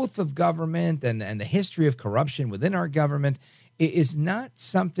growth of government and the history of corruption within our government is not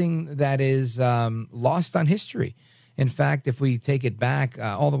something that is lost on history. In fact, if we take it back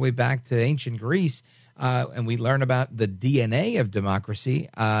all the way back to ancient Greece and we learn about the DNA of democracy,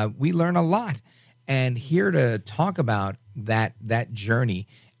 we learn a lot. And here to talk about that journey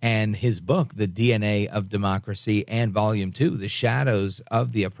And his book, The DNA of Democracy, and Volume 2, The Shadows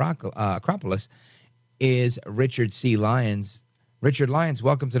of the Acropolis, is Richard C. Lyons. Richard Lyons,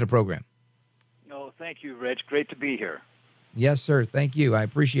 welcome to the program. Oh, thank you, Rich. Great to be here. Yes, sir. Thank you. I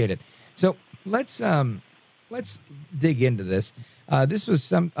appreciate it. So let's dig into this. This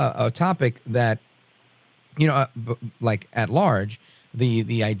was a topic that, like at large,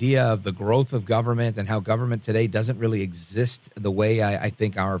 the idea of the growth of government and how government today doesn't really exist the way I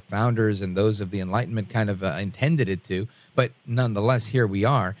think our founders and those of the Enlightenment kind of intended it to. But nonetheless, here we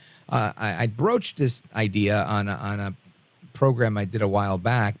are. I broached this idea on a program I did a while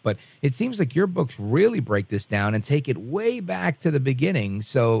back, but it seems like your books really break this down and take it way back to the beginning.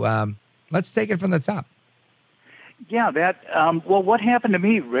 So let's take it from the top. Yeah, well, what happened to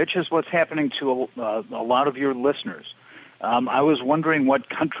me, Rich, is what's happening to a lot of your listeners. I was wondering what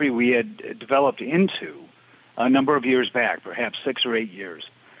country we had developed into a number of years back, perhaps 6 or 8 years.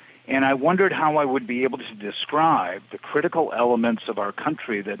 And I wondered how I would be able to describe the critical elements of our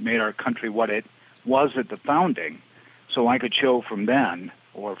country that made our country what it was at the founding, so I could show from then,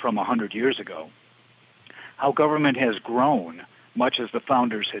 or from 100 years ago, how government has grown, much as the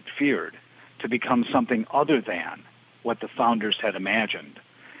founders had feared, to become something other than what the founders had imagined.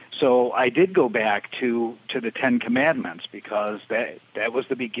 So I did go back to the Ten Commandments, because that was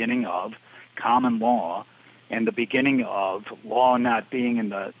the beginning of common law and the beginning of law not being in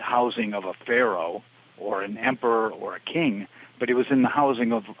the housing of a pharaoh or an emperor or a king, but it was in the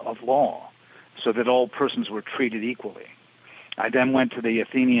housing of law, so that all persons were treated equally. I then went to the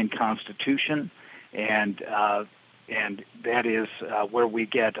Athenian Constitution, and that is where we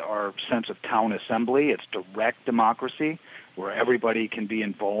get our sense of town assembly. It's direct democracy, where everybody can be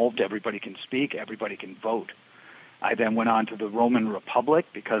involved, everybody can speak, everybody can vote. I then went on to the Roman Republic,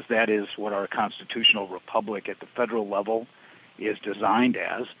 because that is what our constitutional republic at the federal level is designed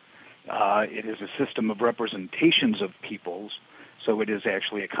as. It is a system of representations of peoples, so it is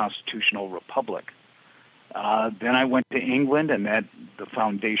actually a constitutional republic. Then I went to England, and the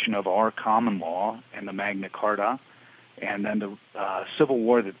foundation of our common law and the Magna Carta, and then the Civil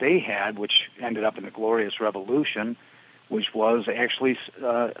War that they had, which ended up in the Glorious Revolution, which was actually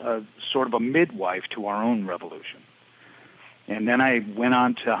sort of a midwife to our own revolution. And then I went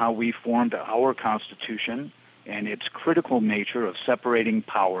on to how we formed our Constitution and its critical nature of separating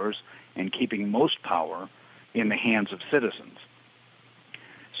powers and keeping most power in the hands of citizens.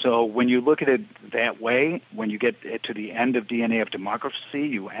 So when you look at it that way, when you get to the end of DNA of Democracy,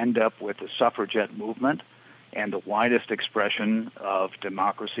 you end up with the suffragette movement and the widest expression of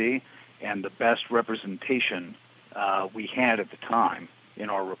democracy and the best representation we had at the time in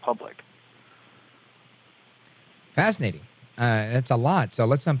our republic. Fascinating. That's a lot. So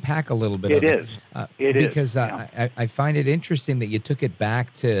let's unpack a little bit of it. It is. Because I find it interesting that you took it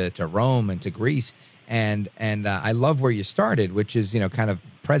back to Rome and to Greece. And I love where you started, which is, kind of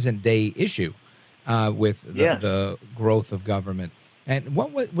present day issue with the growth of government. And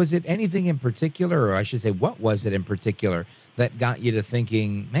what was it anything in particular, or I should say, what was it in particular that got you to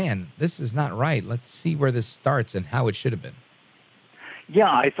thinking, man, this is not right. Let's see where this starts and how it should have been.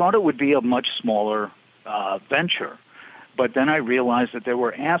 Yeah, I thought it would be a much smaller venture. But then I realized that there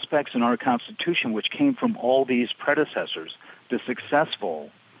were aspects in our Constitution which came from all these predecessors, the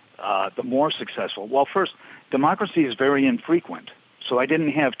more successful. Well, first, democracy is very infrequent, so I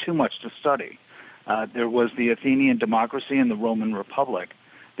didn't have too much to study. There was the Athenian democracy and the Roman Republic.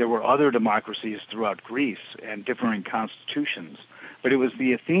 There were other democracies throughout Greece and differing constitutions, but it was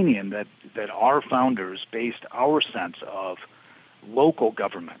the Athenian that our founders based our sense of local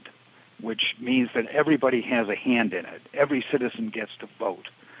government, which means that everybody has a hand in it. Every citizen gets to vote.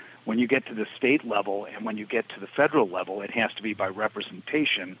 When you get to the state level and when you get to the federal level, it has to be by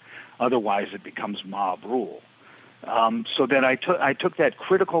representation. Otherwise, it becomes mob rule. So that I took that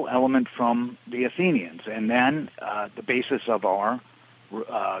critical element from the Athenians, and then the basis of our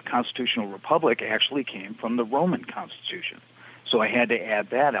constitutional republic actually came from the Roman Constitution. So I had to add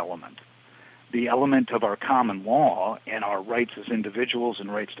that element. The element of our common law and our rights as individuals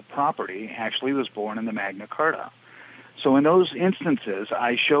and rights to property actually was born in the Magna Carta. So in those instances,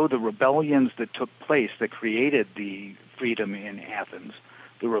 I show the rebellions that took place that created the freedom in Athens,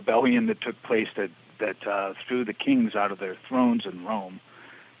 the rebellion that took place that threw the kings out of their thrones in Rome,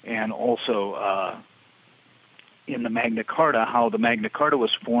 and also in the Magna Carta, how the Magna Carta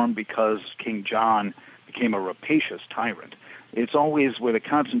was formed because King John became a rapacious tyrant. It's always with a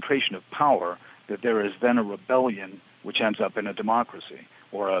concentration of power that there is then a rebellion which ends up in a democracy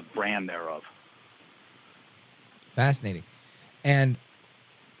or a brand thereof. Fascinating. And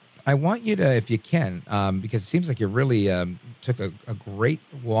I want you to, if you can, because it seems like you really took a great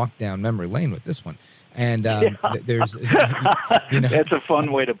walk down memory lane with this one. And there's, that's a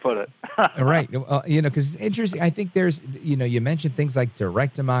fun way to put it. Right. Because it's interesting. I think there's, you mentioned things like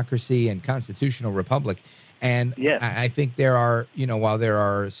direct democracy and constitutional republic. And yes. I think there are, while there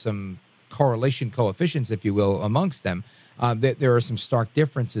are some correlation coefficients, if you will, amongst them, there are some stark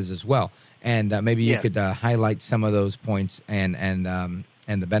differences as well. And maybe you could highlight some of those points and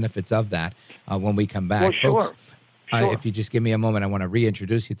the benefits of that when we come back. Well, sure. Folks, if you just give me a moment, I want to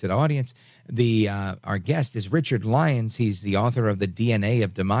reintroduce you to the audience. Our guest is Richard Lyons. He's the author of The DNA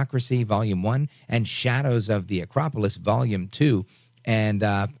of Democracy, Volume 1, and Shadows of the Acropolis, Volume 2. And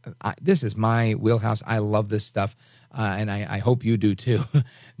this is my wheelhouse. I love this stuff, and I hope you do too.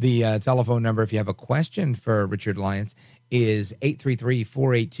 The telephone number, if you have a question for Richard Lyons, is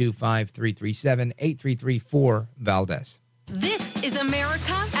 833-482-5337, 833-4-VALDEZ. This is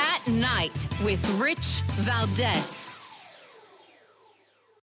America at Night with Rich Valdez.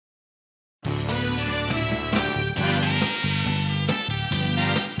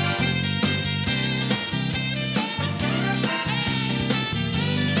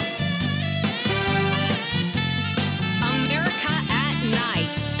 America at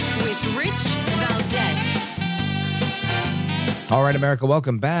Night with Rich Valdez. All right, America,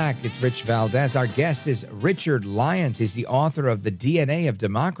 welcome back. It's Rich Valdez. Our guest is Richard Lyons. He's the author of The DNA of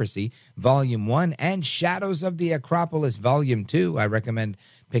Democracy, Volume 1, and Shadows of the Acropolis, Volume 2. I recommend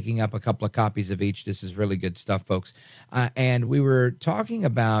picking up a couple of copies of each. This is really good stuff, folks. And we were talking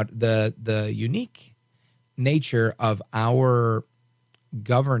about the unique nature of our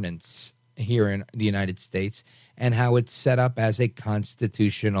governance here in the United States and how it's set up as a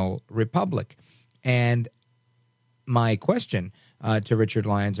constitutional republic. And my question to Richard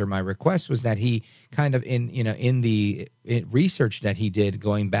Lyons, or my request, was that he kind of in the research that he did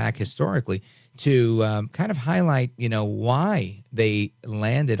going back historically to kind of highlight why they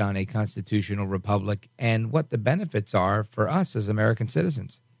landed on a constitutional republic and what the benefits are for us as American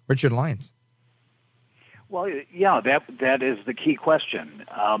citizens. Richard Lyons. Well, yeah, that is the key question.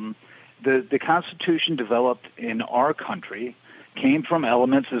 The Constitution developed in our country came from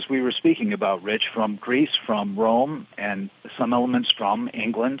elements, as we were speaking about, Rich, from Greece, from Rome, and some elements from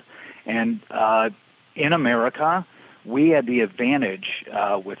England. And in America, we had the advantage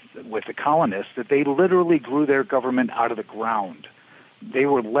with the colonists that they literally grew their government out of the ground. They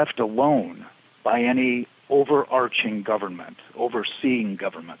were left alone by any overarching government, overseeing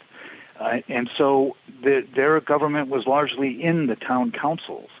government. And so their government was largely in the town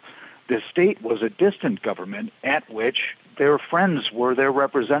councils. The state was a distant government at which their friends were their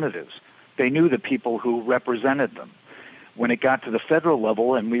representatives. They knew the people who represented them. When it got to the federal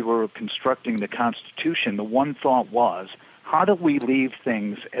level and we were constructing the Constitution, the one thought was, how do we leave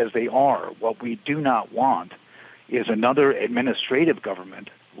things as they are? What we do not want is another administrative government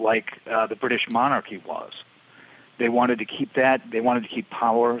like the British monarchy was. They wanted to keep that. They wanted to keep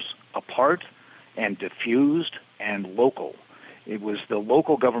powers apart and diffused and local. It was the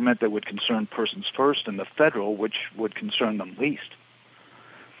local government that would concern persons first, and the federal, which would concern them least.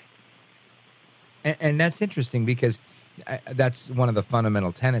 And that's interesting because that's one of the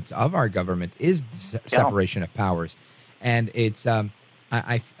fundamental tenets of our government is separation of powers. And it's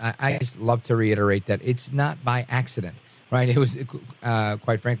I just love to reiterate that it's not by accident, right? It was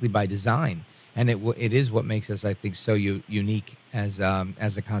quite frankly by design, and it is what makes us, I think, so unique as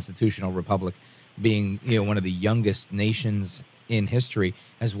a constitutional republic, being one of the youngest nations in history,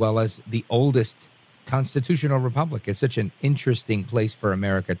 as well as the oldest constitutional republic. It's such an interesting place for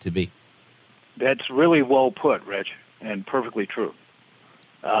America to be. That's really well put, Rich, and perfectly true.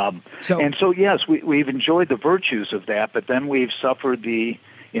 So yes, we've enjoyed the virtues of that, but then we've suffered in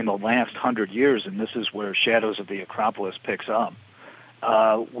the last 100 years, and this is where Shadows of the Acropolis picks up.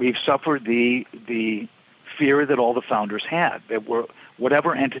 We've suffered the fear that all the founders had, that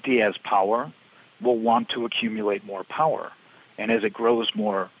whatever entity has power will want to accumulate more power. And as it grows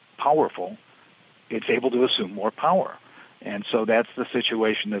more powerful, it's able to assume more power. And so that's the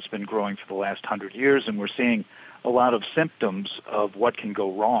situation that's been growing for the last 100 years, and we're seeing a lot of symptoms of what can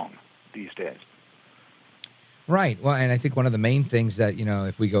go wrong these days. Right. Well, and I think one of the main things that,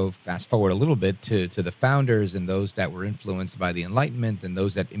 if we go fast forward a little bit to the founders and those that were influenced by the Enlightenment and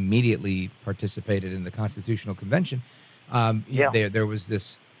those that immediately participated in the Constitutional Convention, there was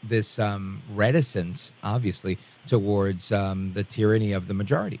this reticence, obviously, towards the tyranny of the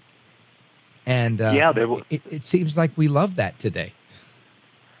majority. And it seems like we love that today.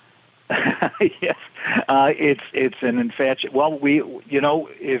 Yes, it's an infatuation. Well,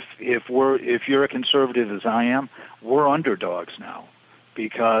 if you're a conservative as I am, we're underdogs now.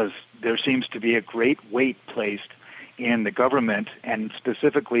 because there seems to be a great weight placed in the government, and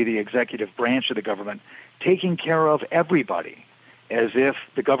specifically the executive branch of the government, taking care of everybody, as if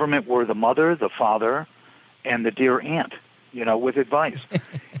the government were the mother, the father, and the dear aunt, with advice.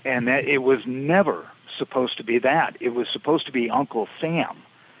 And that it was never supposed to be that. It was supposed to be Uncle Sam,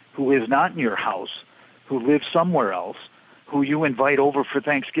 who is not in your house, who lives somewhere else, who you invite over for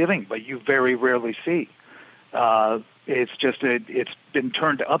Thanksgiving, but you very rarely see. It's been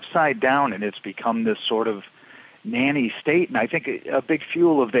turned upside down, and it's become this sort of nanny state. And I think a big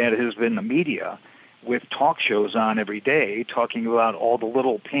fuel of that has been the media, with talk shows on every day talking about all the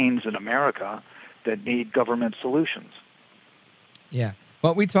little pains in America that need government solutions. Yeah.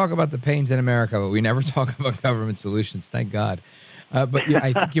 Well, we talk about the pains in America, but we never talk about government solutions. Thank God. But yeah,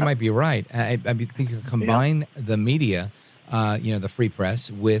 I think you might be right. I think you combine the media, the free press,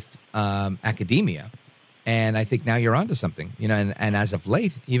 with academia, and I think now you're onto something. And as of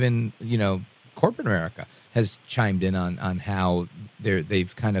late, even corporate America has chimed in on how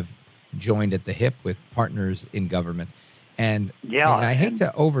they've kind of joined at the hip with partners in government. And I hate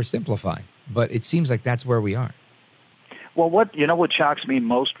to oversimplify, but it seems like that's where we are. Well, what shocks me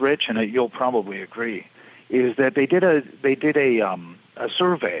most, Rich, and you'll probably agree, is that they did a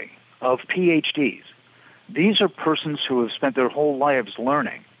survey of PhDs. These are persons who have spent their whole lives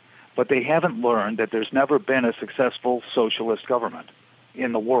learning, but they haven't learned that there's never been a successful socialist government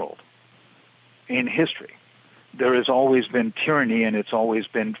in the world, in history. There has always been tyranny, and it's always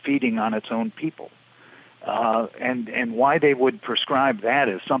been feeding on its own people. And why they would prescribe that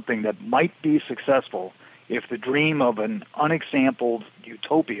as something that might be successful if the dream of an unexampled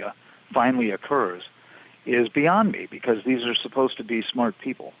utopia finally occurs is beyond me, because these are supposed to be smart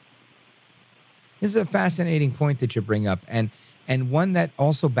people. This is a fascinating point that you bring up, and one that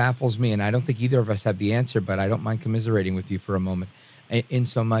also baffles me, and I don't think either of us have the answer, but I don't mind commiserating with you for a moment, in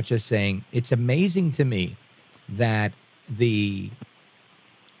so much as saying it's amazing to me that the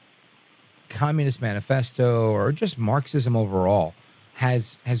Communist Manifesto, or just Marxism overall,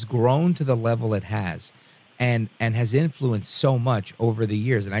 has grown to the level it has, and has influenced so much over the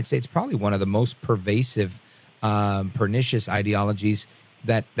years. And I'd say it's probably one of the most pervasive, pernicious ideologies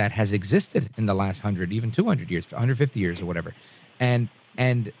that has existed in the last 100, even 200 years, 150 years or whatever. And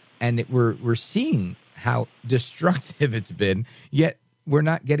we're seeing how destructive it's been, yet we're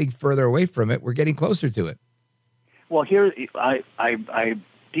not getting further away from it. We're getting closer to it. Well, here I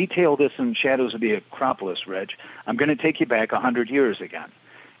detail this in Shadows of the Acropolis, Reg. I'm going to take you back 100 years again.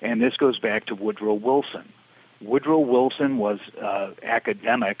 And this goes back to Woodrow Wilson. Woodrow Wilson was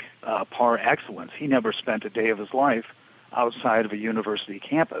academic par excellence. He never spent a day of his life outside of a university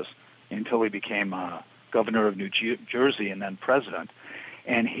campus until he became governor of New Jersey and then president.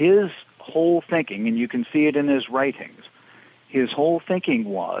 And his whole thinking, and you can see it in his writings, his whole thinking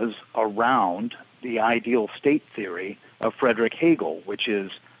was around the ideal state theory of Friedrich Hegel, which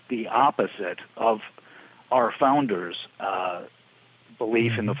is the opposite of our founders'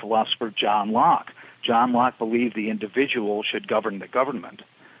 belief in the philosopher John Locke. John Locke believed the individual should govern the government.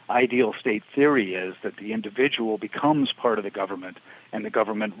 Ideal state theory is that the individual becomes part of the government, and the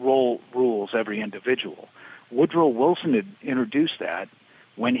government rules every individual. Woodrow Wilson had introduced that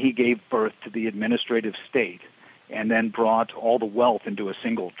when he gave birth to the administrative state, and then brought all the wealth into a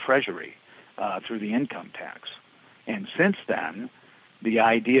single treasury through the income tax. And since then, the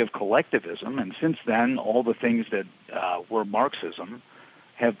idea of collectivism, and since then, all the things that were Marxism,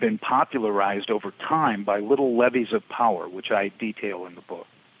 have been popularized over time by little levies of power, which I detail in the book.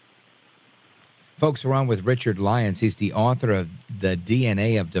 Folks, we're on with Richard Lyons. He's the author of The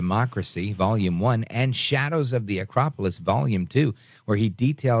DNA of Democracy, Volume 1, and Shadows of the Acropolis, Volume 2, where he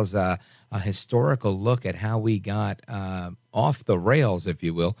details a historical look at how we got off the rails, if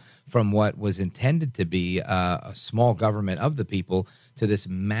you will, from what was intended to be a small government of the people to this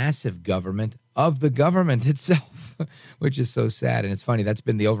massive government of the government itself, which is so sad. And it's funny, that's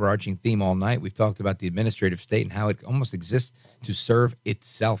been the overarching theme all night. We've talked about the administrative state and how it almost exists to serve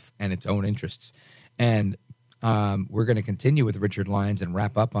itself and its own interests. And we're going to continue with Richard Lyons and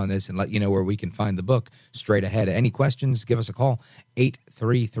wrap up on this and let you know where we can find the book straight ahead. Any questions, give us a call,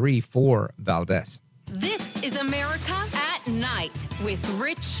 833-4-VALDEZ. This is America at Night with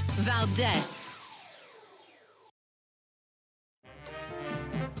Rich Valdez.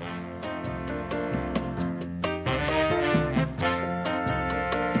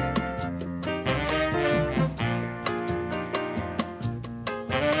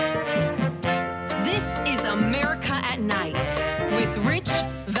 This is America at Night with Rich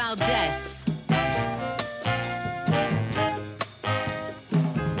Valdez.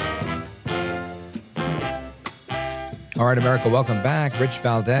 All right, America, welcome back. Rich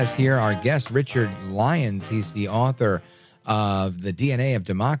Valdez here. Our guest, Richard Lyons. He's the author of The DNA of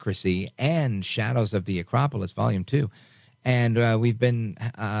Democracy and Shadows of the Acropolis, Volume 2. And we've been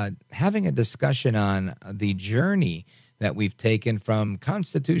having a discussion on the journey that we've taken from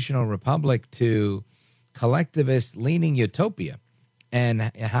constitutional republic to collectivist-leaning utopia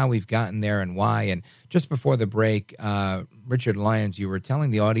and how we've gotten there and why. And just before the break, Richard Lyons, you were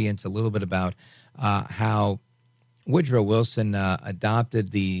telling the audience a little bit about how Woodrow Wilson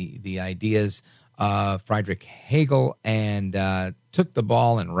adopted the ideas of Friedrich Hegel and took the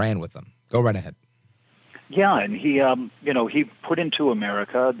ball and ran with them. Go right ahead. Yeah, and he put into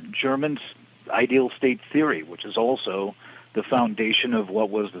America German's ideal state theory, which is also the foundation of what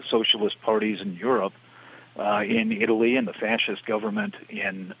was the socialist parties in Europe, in Italy, and the fascist government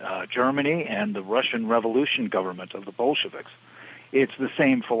in Germany, and the Russian Revolution government of the Bolsheviks. It's the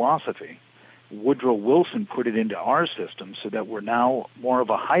same philosophy. Woodrow Wilson put it into our system so that we're now more of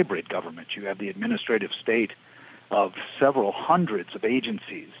a hybrid government. You have the administrative state of several hundreds of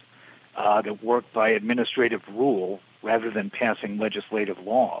agencies that work by administrative rule rather than passing legislative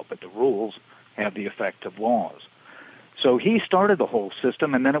law, but the rules have the effect of laws. So he started the whole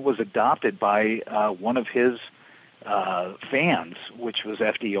system, and then it was adopted by one of his fans, which was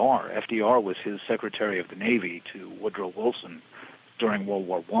FDR. FDR was his Secretary of the Navy to Woodrow Wilson during World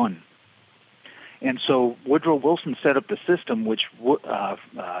War I. And so Woodrow Wilson set up the system which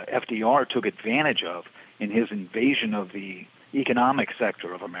FDR took advantage of in his invasion of the economic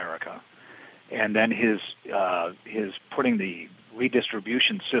sector of America, and then his putting the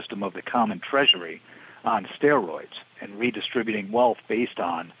redistribution system of the common treasury on steroids and redistributing wealth based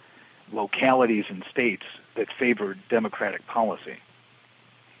on localities and states that favored democratic policy.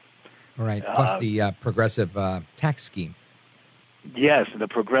 All right, plus the progressive tax scheme. Yes, the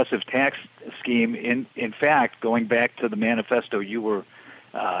progressive tax scheme. In fact, going back to the manifesto you were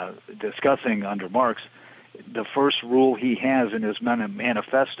discussing under Marx, the first rule he has in his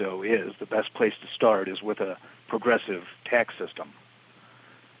manifesto is the best place to start is with a progressive tax system.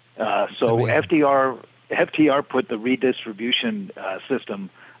 So FDR put the redistribution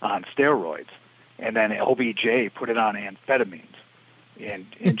system on steroids, and then LBJ put it on amphetamines, and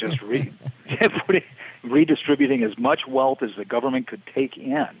just redistributing as much wealth as the government could take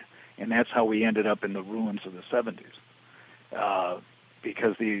in, and that's how we ended up in the ruins of the 70s,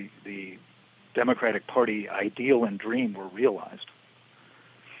 because the Democratic Party ideal and dream were realized.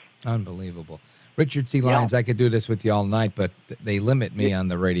 Unbelievable. Richard C. Lyons, I could do this with you all night, but they limit me on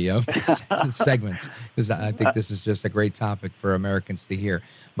the radio segments because I think this is just a great topic for Americans to hear.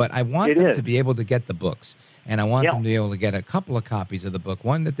 But I want them to be able to get the books, and I want them to be able to get a couple of copies of the book,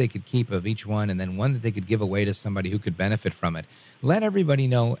 one that they could keep of each one, and then one that they could give away to somebody who could benefit from it. Let everybody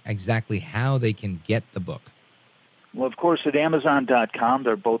know exactly how they can get the book. Well, of course, at Amazon.com,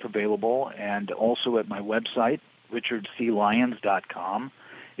 they're both available, and also at my website, richardclyons.com.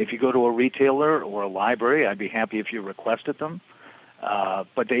 If you go to a retailer or a library, I'd be happy if you requested them.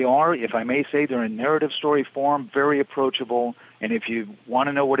 But they are, if I may say, they're in narrative story form, very approachable, and if you want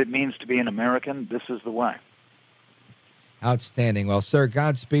to know what it means to be an American, this is the way. Outstanding. Well, sir,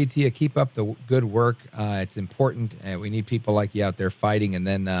 Godspeed to you. Keep up the good work. It's important. We need people like you out there fighting and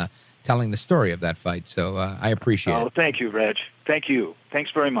then telling the story of that fight. So I appreciate it. Thank you, Reg. Thank you.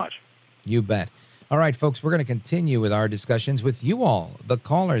 Thanks very much. You bet. All right, folks, we're going to continue with our discussions with you all, the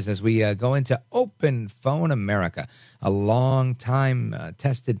callers, as we go into Open Phone America, a long-time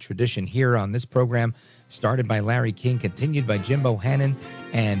tested tradition here on this program, started by Larry King, continued by Jim Bohannon,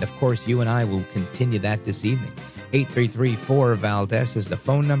 and, of course, you and I will continue that this evening. 833-4-VALDEZ is the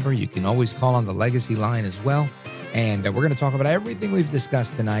phone number. You can always call on the Legacy line as well. And we're going to talk about everything we've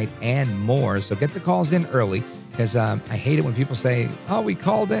discussed tonight and more. So get the calls in early because I hate it when people say, oh, we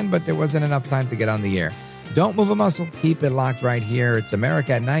called in, but there wasn't enough time to get on the air. Don't move a muscle. Keep it locked right here. It's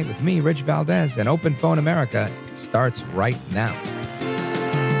America at Night with me, Rich Valdez, and Open Phone America starts right now.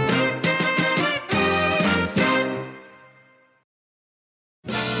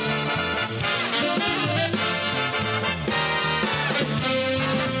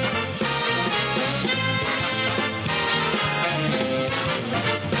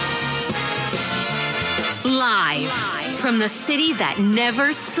 From the city that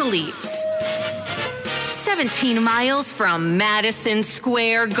never sleeps. 17 miles from Madison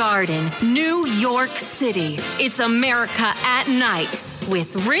Square Garden, New York City. It's America at Night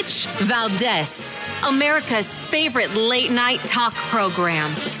with Rich Valdez, America's favorite late-night talk program,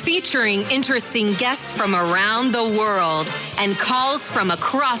 featuring interesting guests from around the world and calls from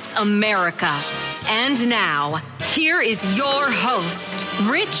across America. And now, here is your host,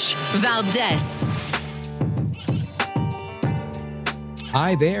 Rich Valdez.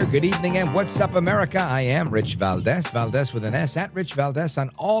 Hi there, good evening, and what's up, America? I am Rich Valdez, Valdez with an S, at Rich Valdez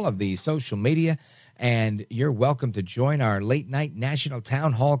on all of the social media, and you're welcome to join our late-night national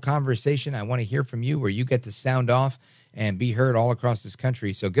town hall conversation. I want to hear from you where you get to sound off and be heard all across this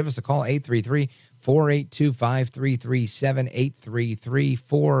country. So give us a call, 833-482-5337,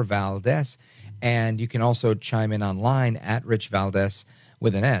 833-4-VALDEZ, and you can also chime in online at Rich Valdez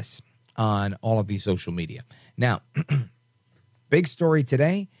with an S on all of the social media. Now, big story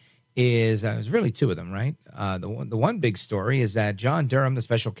today is, there's really two of them, right? The one big story is that John Durham, the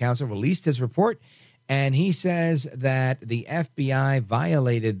special counsel, released his report, and he says that the FBI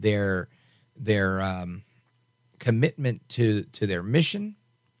violated their commitment to their mission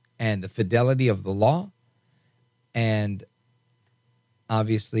and the fidelity of the law. And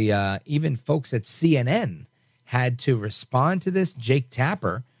obviously, even folks at CNN had to respond to this. Jake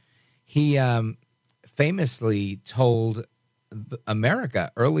Tapper, he famously told America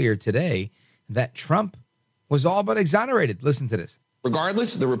earlier today that Trump was all but exonerated. Listen to this.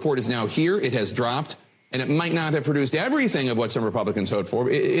 Regardless, the report is now here. It has dropped, and it might not have produced everything of what some Republicans hoped for.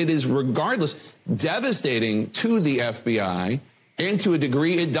 It is, regardless, devastating to the FBI, and to a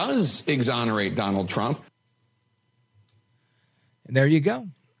degree, it does exonerate Donald Trump. And there you go.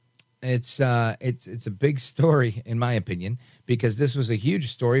 It's a big story, in my opinion, because this was a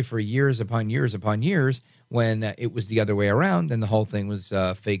huge story for years upon years upon years, when it was the other way around and the whole thing was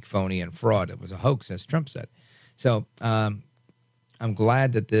fake, phony, and fraud. It was a hoax, as Trump said. So I'm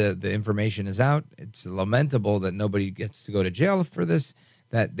glad that the information is out. It's lamentable that nobody gets to go to jail for this,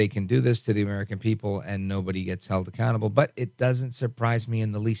 that they can do this to the American people and nobody gets held accountable. But it doesn't surprise me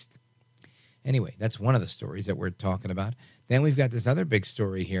in the least. Anyway, that's one of the stories that we're talking about. Then we've got this other big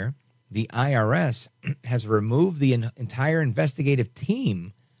story here. The IRS has removed the entire investigative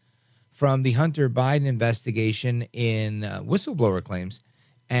team from the Hunter Biden investigation in whistleblower claims,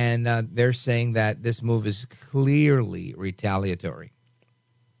 and they're saying that this move is clearly retaliatory.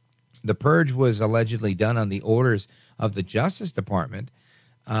 The purge was allegedly done on the orders of the Justice Department.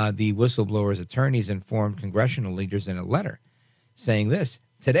 The whistleblower's attorneys informed congressional leaders in a letter saying this: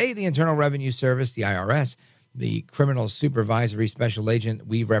 today, the Internal Revenue Service, the IRS, the criminal supervisory special agent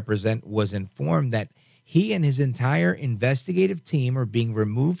we represent, was informed that he and his entire investigative team are being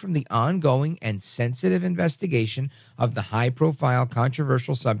removed from the ongoing and sensitive investigation of the high-profile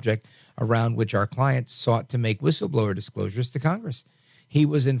controversial subject around which our clients sought to make whistleblower disclosures to Congress. He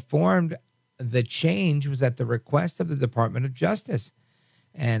was informed the change was at the request of the Department of Justice.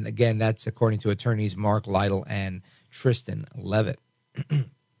 And again, that's according to attorneys Mark Lytle and Tristan Levitt.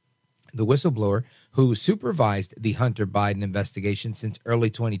 The whistleblower, who supervised the Hunter Biden investigation since early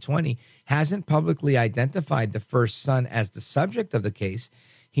 2020, hasn't publicly identified the first son as the subject of the case.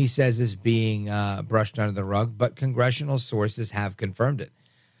 He says is being brushed under the rug, but congressional sources have confirmed it.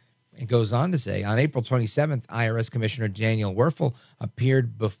 It goes on to say, on April 27th, IRS Commissioner Daniel Werfel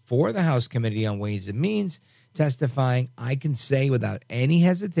appeared before the House Committee on Ways and Means, testifying, I can say without any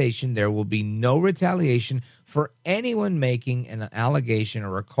hesitation there will be no retaliation for anyone making an allegation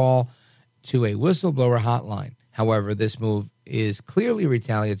or a call to a whistleblower hotline. However, this move is clearly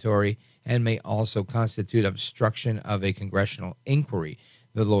retaliatory and may also constitute obstruction of a congressional inquiry,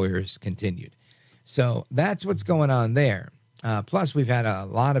 the lawyers continued. So that's what's going on there. Plus, we've had a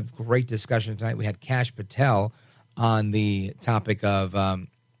lot of great discussion tonight. We had Kash Patel on the topic of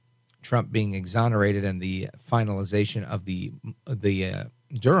Trump being exonerated and the finalization of the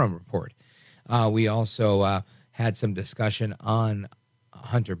Durham report. We also had some discussion on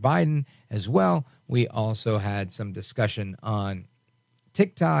Hunter Biden as well. We also had some discussion on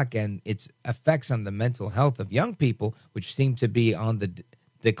TikTok and its effects on the mental health of young people, which seem to be on the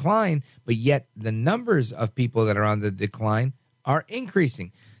decline, but yet the numbers of people that are on the decline are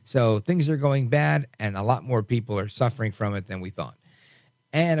increasing. So things are going bad, and a lot more people are suffering from it than we thought.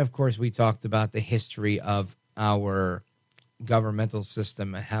 And, of course, we talked about the history of our governmental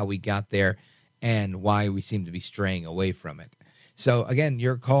system and how we got there and why we seem to be straying away from it. So, again,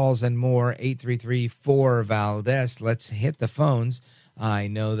 your calls and more, 833-4-VALDEZ. Let's hit the phones. I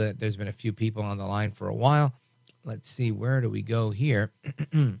know that there's been a few people on the line for a while. Let's see, where do we go here?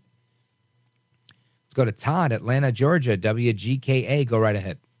 Let's go to Todd, Atlanta, Georgia, WGKA. Go right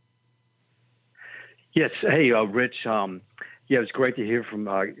ahead. Yes. Hey, Rich. Yeah, it was great to hear from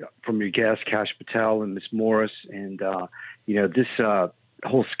your guest, Kash Patel and Ms. Morris. And, this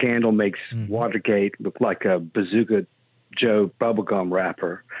whole scandal makes Watergate look like a Bazooka Joe bubblegum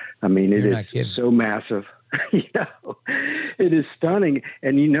wrapper. I mean, it is so massive. It is stunning.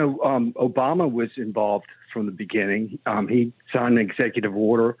 And, Obama was involved from the beginning. He signed an executive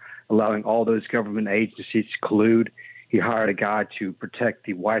order allowing all those government agencies to collude. He hired a guy to protect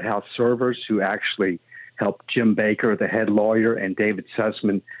the White House servers who actually helped Jim Baker, the head lawyer, and David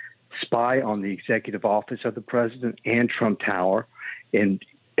Sussman spy on the executive office of the president and Trump Tower. And,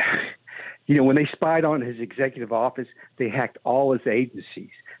 when they spied on his executive office, they hacked all his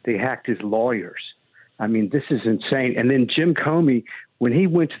agencies. They hacked his lawyers. I mean, this is insane. And then Jim Comey, when he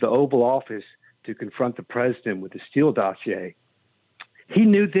went to the Oval Office to confront the president with the Steele dossier, he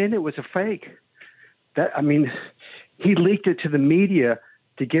knew then it was a fake. He leaked it to the media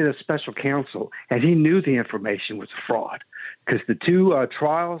to get a special counsel, and he knew the information was a fraud because the two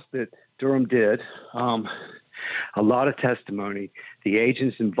trials that Durham did, a lot of testimony, the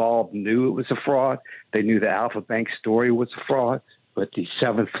agents involved knew it was a fraud. They knew the Alpha Bank story was a fraud, but the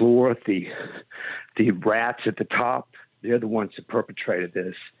seventh floor, the rats at the top, they're the ones that perpetrated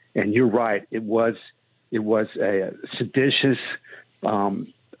this. And you're right, it was a seditious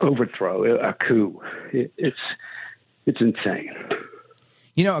overthrow, a coup. It's insane.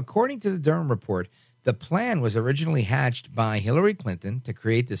 According to the Durham report, the plan was originally hatched by Hillary Clinton to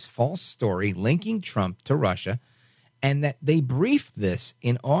create this false story linking Trump to Russia, and that they briefed this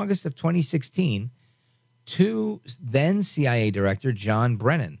in August of 2016 to then CIA Director John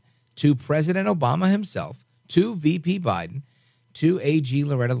Brennan, to President Obama himself, to VP Biden, to AG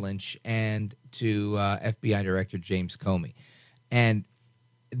Loretta Lynch, and to FBI Director James Comey. And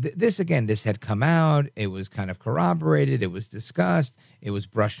this had come out. It was kind of corroborated. It was discussed. It was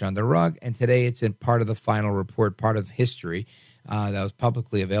brushed on the rug. And today it's in part of the final report, part of history that was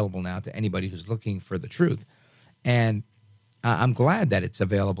publicly available now to anybody who's looking for the truth. And I'm glad that it's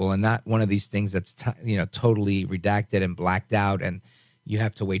available and not one of these things that's totally redacted and blacked out and you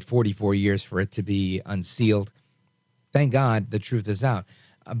have to wait 44 years for it to be unsealed. Thank God the truth is out.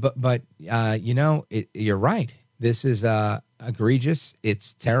 But you're right. This is egregious.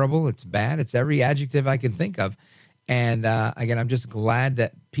 It's terrible. It's bad. It's every adjective I can think of. And again, I'm just glad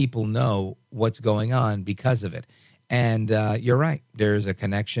that people know what's going on because of it. And you're right. There's a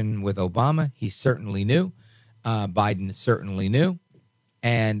connection with Obama. He certainly knew. Biden certainly knew.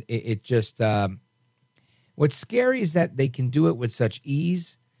 And it just what's scary is that they can do it with such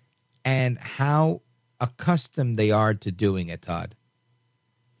ease and how accustomed they are to doing it, Todd.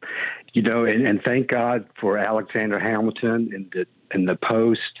 And thank God for Alexander Hamilton and the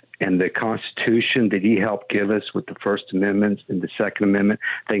Post and the Constitution that he helped give us with the First Amendment and the Second Amendment.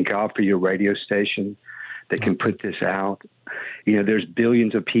 Thank God for your radio station that can put this out. There's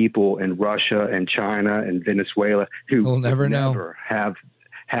billions of people in Russia and China and Venezuela who will never have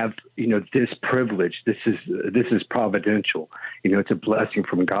this privilege. This is providential. It's a blessing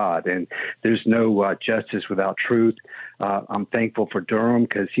from God, and there's no justice without truth. I'm thankful for Durham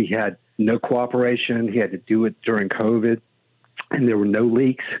because he had no cooperation. He had to do it during COVID, and there were no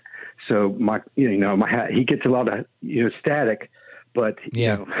leaks. So he gets a lot of static, but he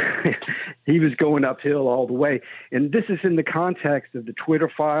was going uphill all the way. And this is in the context of the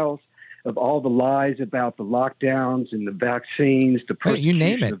Twitter files, of all the lies about the lockdowns and the vaccines, the persecution you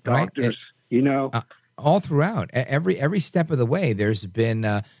name it, of doctors, right? All throughout, every step of the way, there's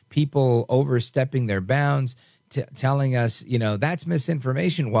been people overstepping their bounds, telling us, that's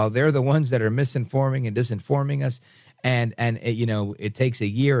misinformation, while they're the ones that are misinforming and disinforming us. And it takes a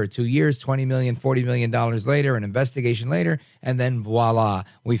year or 2 years, $20 million, $40 million later, an investigation later, and then voila,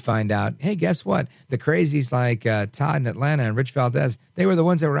 we find out, hey, guess what? The crazies like Todd in Atlanta and Rich Valdez, they were the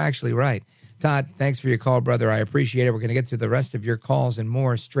ones that were actually right. Todd, thanks for your call, brother. I appreciate it. We're going to get to the rest of your calls and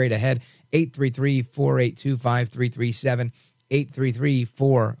more straight ahead. 833-482-5337,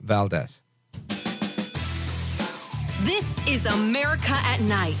 833-4-VALDEZ. This is America at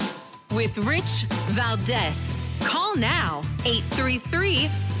Night with Rich Valdez. Call now,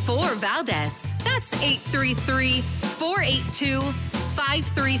 833-4-VALDEZ. That's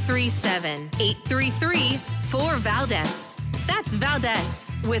 833-482-5337. 833-4-VALDEZ. That's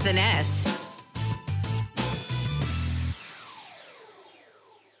Valdez with an S.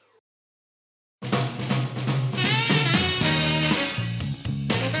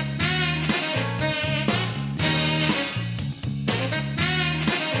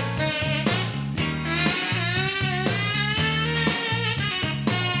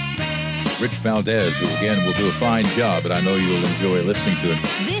 Rich Valdez, who again will do a fine job, but I know you'll enjoy listening to him.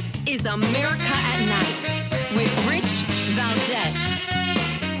 This is America at Night with Rich Valdez.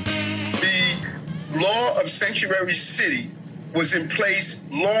 The law of Sanctuary City was in place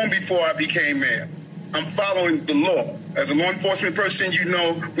long before I became mayor. I'm following the law. As a law enforcement person,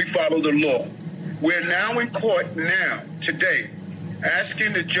 we follow the law. We're now in court today,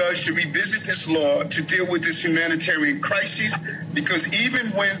 asking the judge to revisit this law to deal with this humanitarian crisis, because even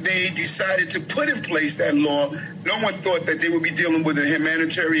when they decided to put in place that law, no one thought that they would be dealing with a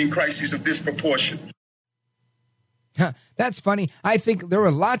humanitarian crisis of this proportion. That's funny. I think there were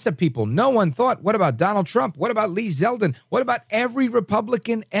lots of people. No one thought, what about Donald Trump? What about Lee Zeldin? What about every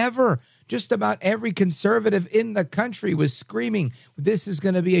Republican ever? Just about every conservative in the country was screaming, this is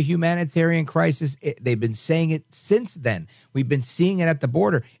going to be a humanitarian crisis. They've been saying it since then. We've been seeing it at the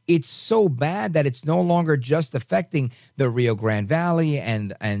border. It's so bad that it's no longer just affecting the Rio Grande Valley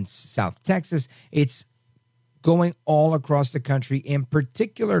and South Texas. It's going all across the country, in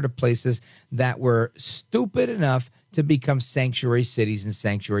particular to places that were stupid enough to become sanctuary cities and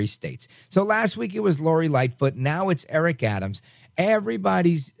sanctuary states. So last week it was Lori Lightfoot. Now it's Eric Adams.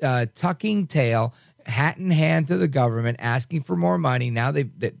 Everybody's tucking tail, hat in hand to the government, asking for more money. Now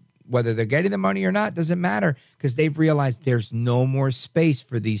whether they're getting the money or not doesn't matter, because they've realized there's no more space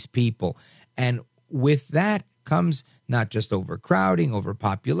for these people. And with that comes not just overcrowding,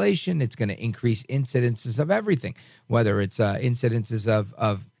 overpopulation. It's going to increase incidences of everything, whether it's incidences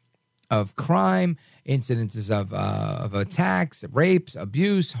of crime, incidences of attacks, rapes,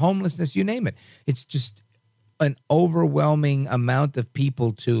 abuse, homelessness, you name it. It's just an overwhelming amount of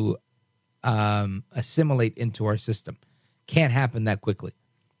people to assimilate into our system. Can't happen that quickly.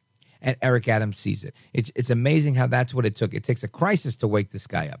 And Eric Adams sees it. It's amazing how that's what it took. It takes a crisis to wake this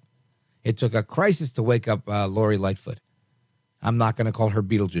guy up. It took a crisis to wake up Lori Lightfoot. I'm not going to call her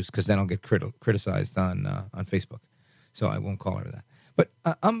Beetlejuice, because then I'll get criticized on Facebook. So I won't call her that. But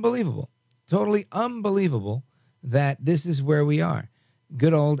unbelievable, totally unbelievable that this is where we are.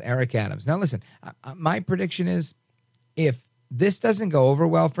 Good old Eric Adams. Now, listen, my prediction is if this doesn't go over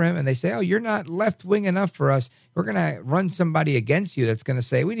well for him and they say, oh, you're not left-wing enough for us, we're going to run somebody against you that's going to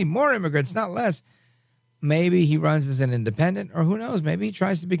say, we need more immigrants, not less. Maybe he runs as an independent, or who knows, maybe he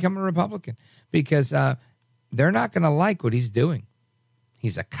tries to become a Republican, because they're not going to like what he's doing.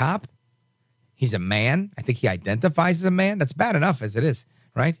 He's a cop. He's a man. I think he identifies as a man. That's bad enough as it is,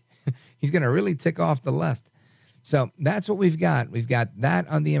 right? He's going to really tick off the left. So that's what we've got. We've got that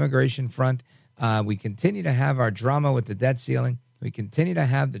on the immigration front. We continue to have our drama with the debt ceiling. We continue to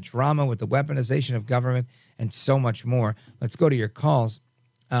have the drama with the weaponization of government, and so much more. Let's go to your calls.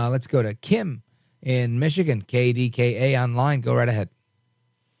 Let's go to Kim in Michigan, KDKA online. Go right ahead.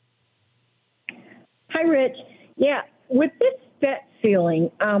 Hi, Rich. Yeah, with this debt ceiling,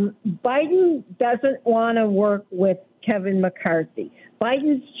 Biden doesn't want to work with Kevin McCarthy.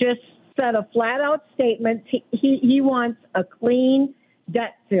 Biden's just said a flat-out statement. He wants a clean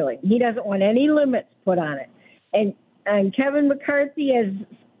debt ceiling. He doesn't want any limits put on it. And Kevin McCarthy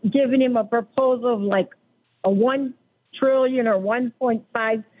has given him a proposal of like a $1 trillion or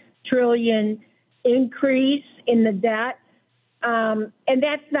 $1.5 trillion increase in the debt. And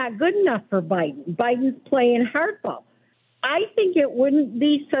that's not good enough for Biden. Biden's playing hardball. I think it wouldn't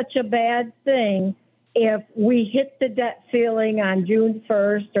be such a bad thing if we hit the debt ceiling on June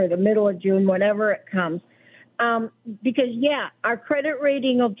 1st or the middle of June, whenever it comes. Because, yeah, our credit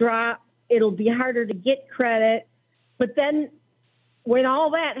rating will drop. It'll be harder to get credit. But then when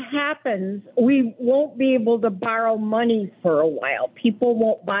all that happens, we won't be able to borrow money for a while. People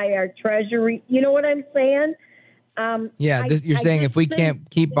won't buy our treasury. You know what I'm saying? You're saying if we can't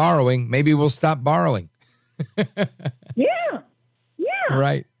keep borrowing, maybe we'll stop borrowing. Yeah.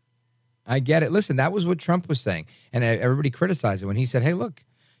 Right. I get it. Listen, that was what Trump was saying. And everybody criticized it when he said, hey, look,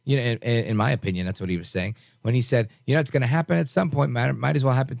 in my opinion, that's what he was saying. When he said, it's going to happen at some point, might as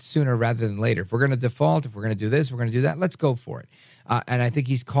well happen sooner rather than later. If we're going to default, if we're going to do this, we're going to do that, let's go for it. And I think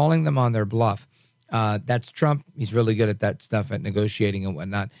he's calling them on their bluff. That's Trump. He's really good at that stuff, at negotiating and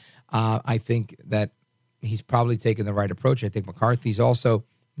whatnot. I think that he's probably taken the right approach. I think McCarthy's also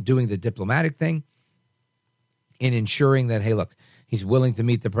doing the diplomatic thing in ensuring that, hey, look, he's willing to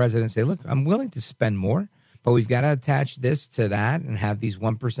meet the president and say, look, I'm willing to spend more, but we've got to attach this to that and have these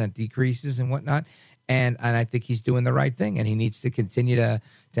 1% decreases and whatnot. And I think he's doing the right thing, and he needs to continue to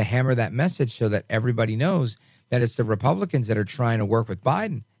hammer that message so that everybody knows that it's the Republicans that are trying to work with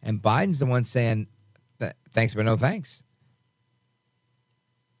Biden, and Biden's the one saying thanks but no thanks.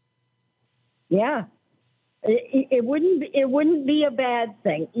 Yeah, it wouldn't be a bad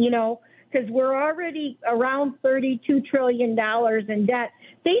thing, because we're already around $32 trillion in debt.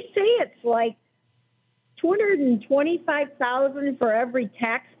 They say it's like $225,000 for every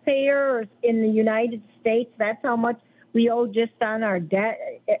taxpayer in the United States. That's how much we owe just on our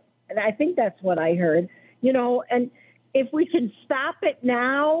debt. And I think that's what I heard, and if we can stop it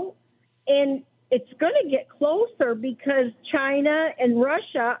now, and it's going to get closer because China and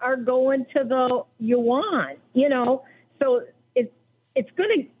Russia are going to the yuan, so it's going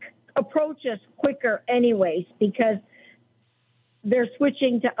to approach us quicker anyways, because they're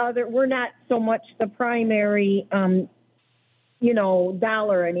switching to other. We're not so much the primary, dollar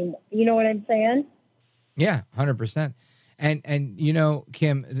anymore. You know what I'm saying? Yeah, 100%. And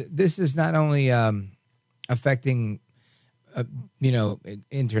Kim, this is not only affecting,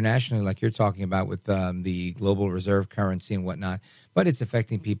 internationally, like you're talking about with the global reserve currency and whatnot, but it's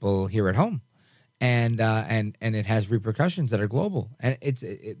affecting people here at home, and it has repercussions that are global. And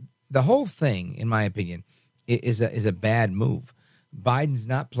the whole thing, in my opinion, is a bad move. Biden's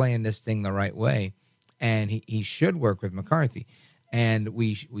not playing this thing the right way, and he should work with McCarthy. And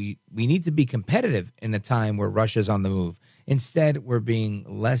we need to be competitive in a time where Russia's on the move. Instead, we're being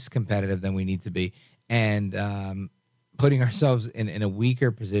less competitive than we need to be, and putting ourselves in a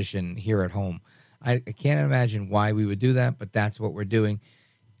weaker position here at home. I can't imagine why we would do that, but that's what we're doing.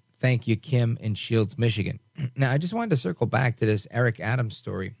 Thank you, Kim in Shields, Michigan. Now, I just wanted to circle back to this Eric Adams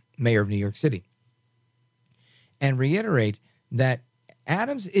story, mayor of New York City, and reiterate that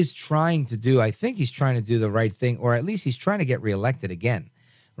Adams is trying to do, I think he's trying to do the right thing, or at least he's trying to get reelected again,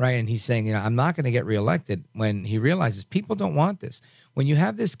 right? And he's saying, I'm not going to get reelected, when he realizes people don't want this. When you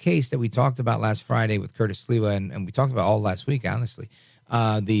have this case that we talked about last Friday with Curtis Sliwa, and we talked about all last week, honestly,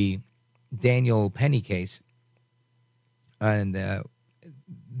 the Daniel Penny case, and with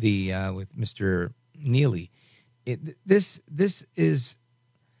Mr. Neely, this is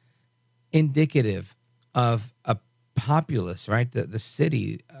indicative of a populace, right? The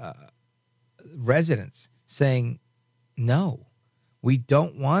city residents saying, no, we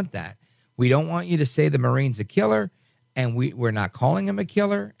don't want that. We don't want you to say the Marine's a killer, and we're not calling him a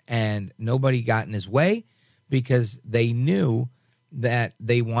killer, and nobody got in his way, because they knew that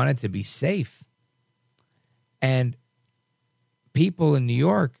they wanted to be safe. And people in New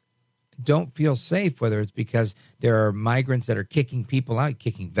York don't feel safe, whether it's because there are migrants that are kicking people out,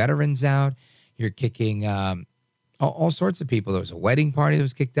 kicking veterans out, you're kicking all sorts of people. There was a wedding party that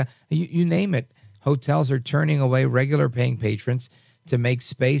was kicked out. You name it. Hotels are turning away regular paying patrons to make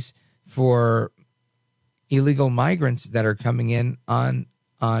space for illegal migrants that are coming in on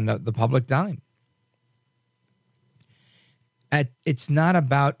the public dime. It's not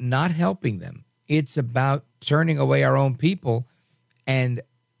about not helping them. It's about turning away our own people and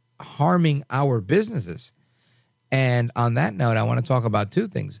harming our businesses. And on that note, I want to talk about two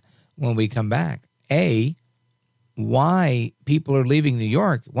things when we come back. A, why people are leaving New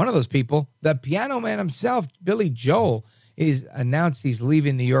York. One of those people, the piano man himself, Billy Joel, is announced he's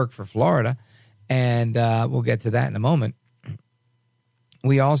leaving New York for Florida, and we'll get to that in a moment.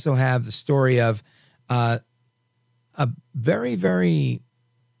 We also have the story of a very, very,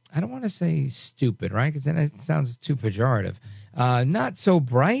 I don't want to say stupid, right? Because then it sounds too pejorative. Not so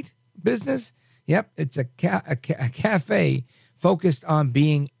bright business. Yep, it's a cafe focused on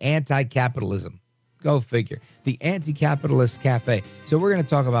being anti-capitalism. Go figure. The Anti-Capitalist Cafe. So we're going to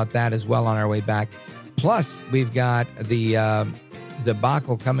talk about that as well on our way back. Plus, we've got the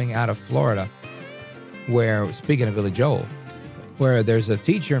debacle coming out of Florida, where, speaking of Billy Joel, where there's a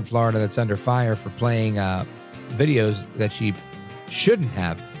teacher in Florida that's under fire for playing videos that she shouldn't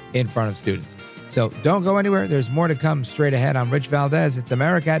have in front of students. So don't go anywhere. There's more to come straight ahead. I'm Rich Valdez. It's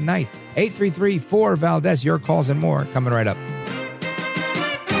America at Night. 833-4-VALDEZ. Your calls and more coming right up.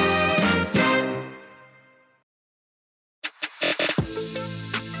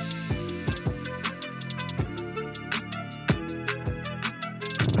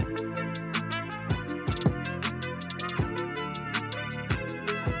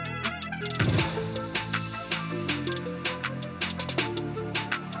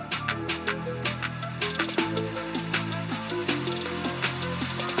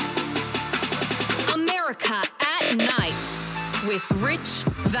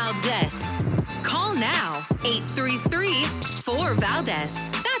 Valdez. Call now,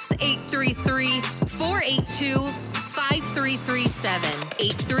 833-4-VALDEZ. That's 833-482-5337.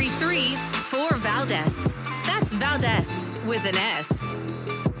 833-4-VALDEZ. That's Valdez with an S.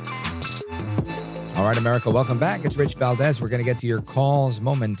 All right, America, welcome back. It's Rich Valdez. We're going to get to your calls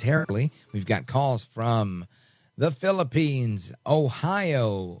momentarily. We've got calls from the Philippines,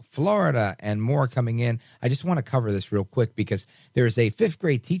 Ohio, Florida, and more coming in. I just want to cover this real quick because there's a fifth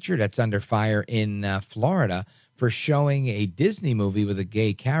grade teacher that's under fire in Florida for showing a Disney movie with a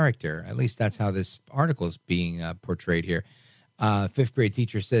gay character. At least that's how this article is being portrayed here. Fifth grade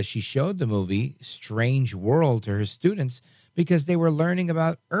teacher says she showed the movie Strange World to her students because they were learning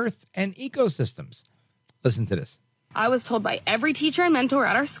about Earth and ecosystems. Listen to this. I was told by every teacher and mentor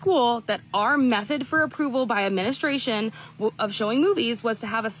at our school that our method for approval by administration of showing movies was to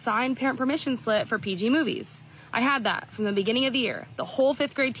have a signed parent permission slip for PG movies. I had that from the beginning of the year. The whole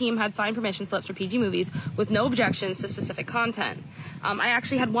 5th grade team had signed permission slips for PG movies with no objections to specific content. I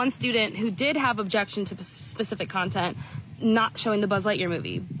actually had one student who did have objection to specific content, not showing the Buzz Lightyear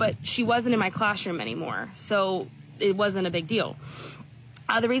movie, but she wasn't in my classroom anymore, so it wasn't a big deal.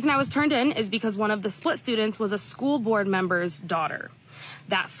 The reason I was turned in is because one of the split students was a school board member's daughter.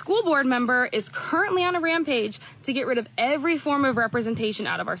 That school board member is currently on a rampage to get rid of every form of representation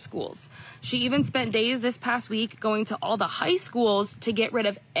out of our schools. She even spent days this past week going to all the high schools to get rid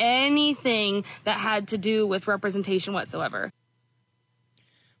of anything that had to do with representation whatsoever.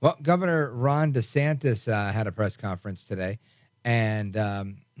 Well, Governor Ron DeSantis had a press conference today,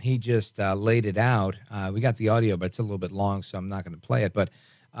 and he just laid it out. We got the audio, but it's a little bit long, so I'm not going to play it. But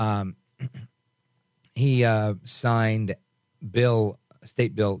he signed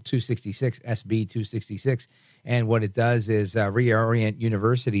State Bill 266, SB 266, and what it does is reorient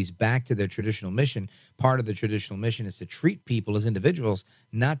universities back to their traditional mission. Part of the traditional mission is to treat people as individuals,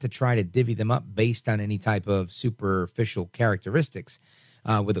 not to try to divvy them up based on any type of superficial characteristics.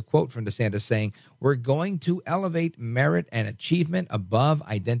 With a quote from DeSantis saying, "We're going to elevate merit and achievement above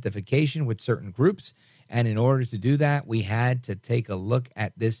identification with certain groups. And in order to do that, we had to take a look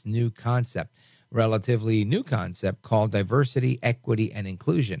at this new concept, relatively new concept called diversity, equity, and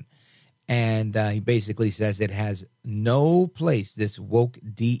inclusion." And he basically says it has no place, this woke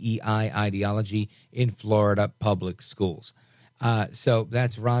DEI ideology, in Florida public schools. So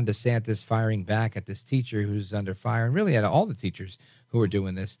that's Ron DeSantis firing back at this teacher who's under fire, and really at all the teachers who are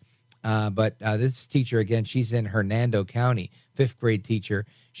doing this. But this teacher, again, she's in Hernando County, 5th grade teacher.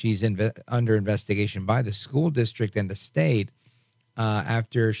 She's under investigation by the school district and the state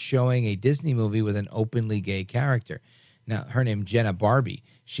after showing a Disney movie with an openly gay character. Now, her name Jenna Barbie.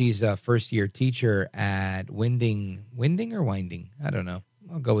 She's a first-year teacher at Winding or Winding? I don't know.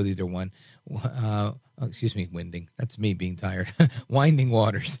 I'll go with either one. Winding. That's me being tired. Winding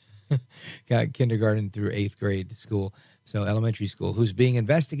Waters. Got kindergarten through 8th grade school, so elementary school, who's being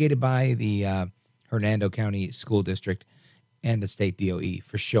investigated by the Hernando County School District and the state DOE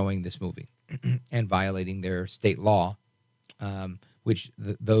for showing this movie and violating their state law, which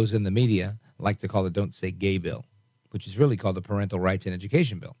those in the media like to call the Don't Say Gay Bill, which is really called the Parental Rights and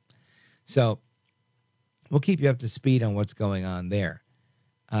Education Bill. So we'll keep you up to speed on what's going on there.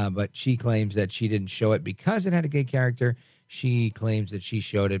 But she claims that she didn't show it because it had a gay character. She claims that she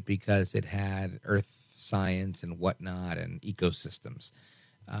showed it because it had earth science and whatnot and ecosystems.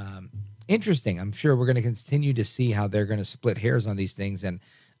 Interesting. I'm sure we're going to continue to see how they're going to split hairs on these things. And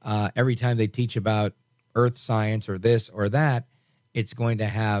every time they teach about earth science or this or that, it's going to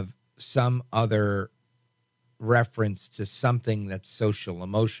have some other reference to something that's social,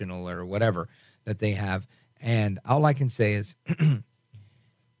 emotional, or whatever that they have. And all I can say is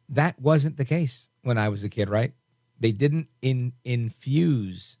that wasn't the case when I was a kid, right? They didn't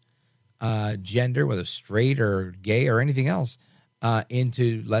infuse gender, whether straight or gay or anything else,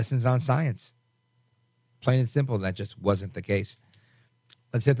 into lessons on science. Plain and simple, that just wasn't the case.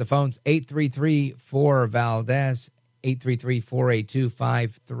 Let's hit the phones. 833-4-VALDEZ,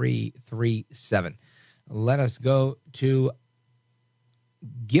 833-482-5337. Let us go to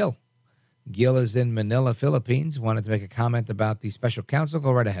Gil. Gil is in Manila, Philippines. Wanted to make a comment about the special counsel.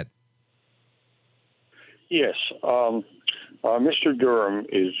 Go right ahead. Yes. Mr. Durham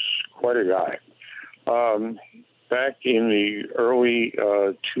is quite a guy. Back in the early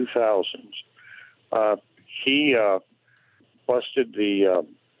 2000s, he busted the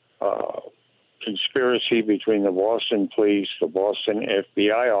conspiracy between the Boston police, the Boston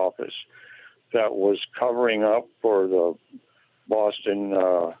FBI office that was covering up for the Boston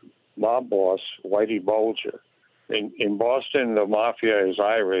mob boss, Whitey Bulger. In Boston, the mafia is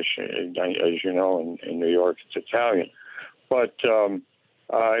Irish, as you know. In New York, it's Italian. But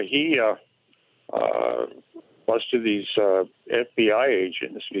he busted these FBI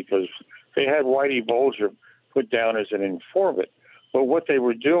agents because they had Whitey Bulger put down as an informant. But what they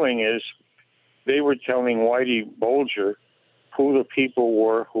were doing is they were telling Whitey Bulger who the people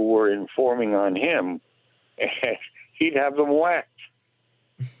were who were informing on him, and he'd have them whacked.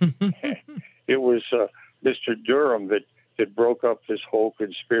 It was Mr. Durham that broke up this whole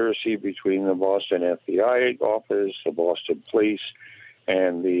conspiracy between the Boston FBI office, the Boston police,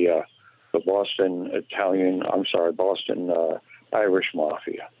 and the Boston Irish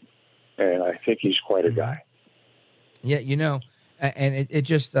mafia. And I think he's quite a guy. Yeah, you know, and it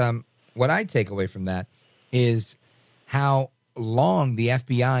just what I take away from that is how long the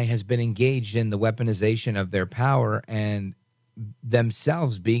FBI has been engaged in the weaponization of their power and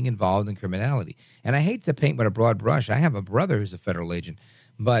themselves being involved in criminality. And I hate to paint with a broad brush. I have a brother who's a federal agent,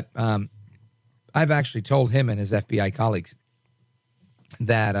 but I've actually told him and his FBI colleagues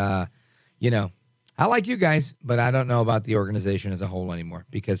that, I like you guys, but I don't know about the organization as a whole anymore,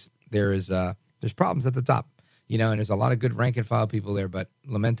 because there's problems at the top, and there's a lot of good rank and file people there, but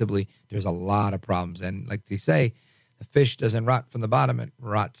lamentably there's a lot of problems. And like they say, the fish doesn't rot from the bottom, it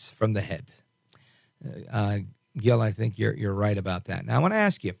rots from the head. Gil, I think you're right about that. Now I want to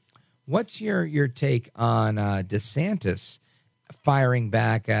ask you, what's your take on DeSantis firing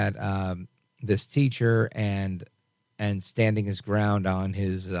back at this teacher and standing his ground on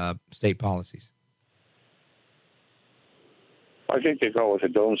his state policies? I think they go with a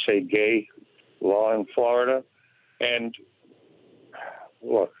don't say gay law in Florida. And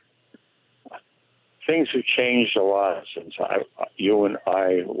look, things have changed a lot since you and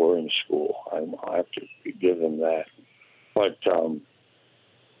I were in school. I have to give them that. But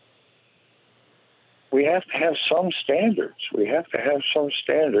we have to have some standards.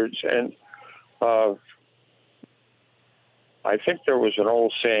 And I think there was an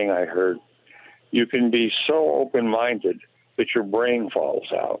old saying I heard, you can be so open-minded that your brain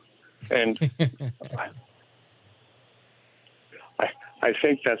falls out. And I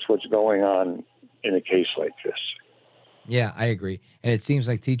think that's what's going on in a case like this. Yeah, I agree. And it seems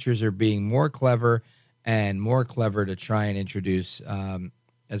like teachers are being more clever to try and introduce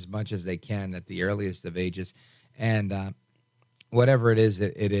as much as they can at the earliest of ages. And whatever it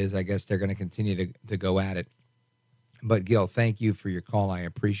is, I guess they're going to continue to go at it. But Gil, thank you for your call. I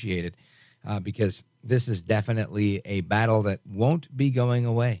appreciate it, because this is definitely a battle that won't be going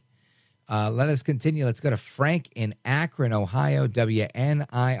away. Let us continue. Let's go to Frank in Akron, Ohio,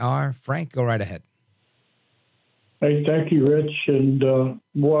 WNIR. Frank, go right ahead. Hey, thank you, Rich. And, I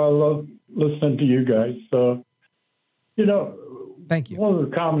love listening to you guys. Thank you. One of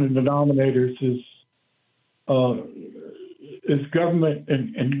the common denominators is government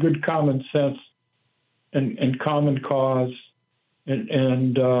and good common sense and common cause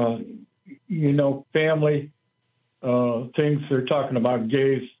and family things. They're talking about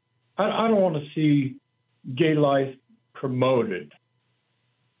gays. I don't want to see gay life promoted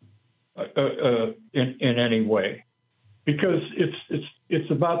in any way, because it's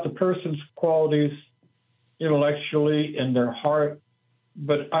about the person's qualities intellectually in their heart,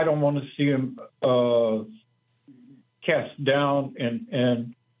 but I don't want to see them cast down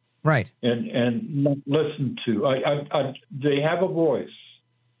and right and not listened to. They have a voice.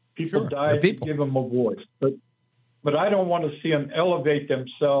 People die to give them a voice, but I don't want to see them elevate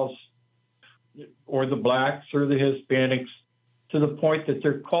themselves, or the blacks or the Hispanics, to the point that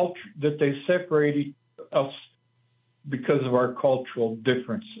their culture, that they separate us because of our cultural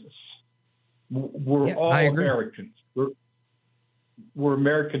differences. We're all Americans. We're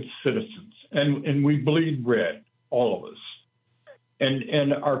American citizens, and we bleed red, all of us.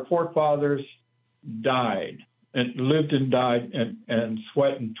 And our forefathers died and lived and died and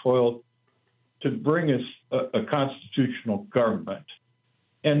sweat and toiled to bring us a constitutional government.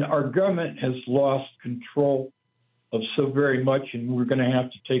 And our government has lost control of so very much, and we're going to have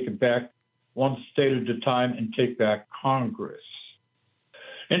to take it back one state at a time and take back Congress.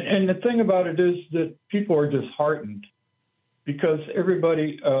 And the thing about it is that people are disheartened because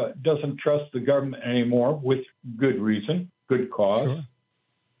everybody doesn't trust the government anymore, with good reason, good cause. Sure.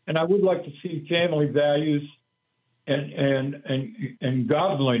 And I would like to see family values and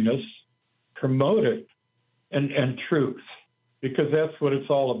godliness promoted, and truth, because that's what it's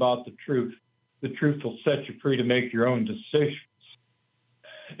all about, the truth. The truth will set you free to make your own decisions.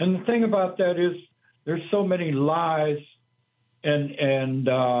 And the thing about that is there's so many lies and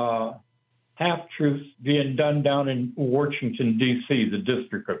half-truths being done down in Washington, D.C., the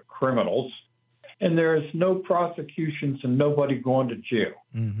District of Criminals, and there is no prosecutions and nobody going to jail.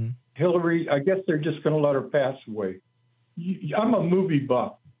 Mm-hmm. Hillary, I guess they're just going to let her pass away. I'm a movie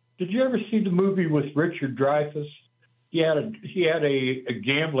buff. Did you ever see the movie with Richard Dreyfuss? He had a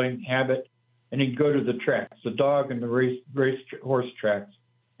gambling habit, and he'd go to the tracks, the dog and the race horse tracks.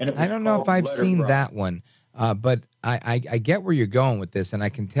 And I don't know if I've seen that one, but I get where you're going with this, and I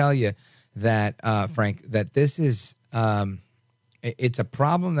can tell you that, Frank, that this is it's a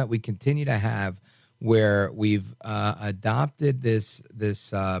problem that we continue to have, where we've adopted this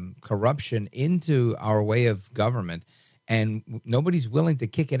corruption into our way of government, and nobody's willing to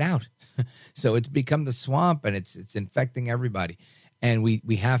kick it out. So it's become the swamp, and it's infecting everybody. And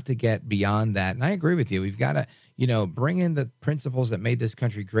we have to get beyond that. And I agree with you. We've got to, bring in the principles that made this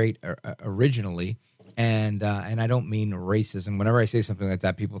country great originally. And I don't mean racism. Whenever I say something like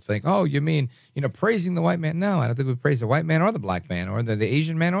that, people think, oh, you mean, praising the white man. No, I don't think we praise the white man or the black man or the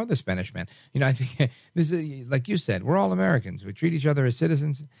Asian man or the Spanish man. I think this is, like you said, we're all Americans. We treat each other as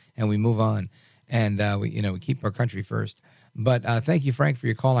citizens, and we move on. and we keep our country first. But thank you, Frank, for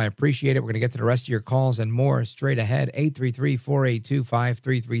your call. I appreciate it. We're going to get to the rest of your calls and more straight ahead.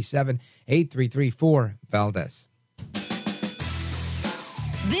 833-482-5337, 833-4-VALDEZ.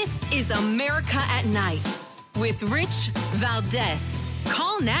 This is America at Night with Rich Valdez.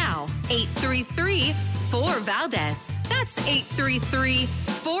 Call now, 833-4-VALDEZ. That's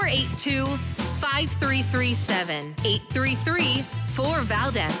 833-482-5337,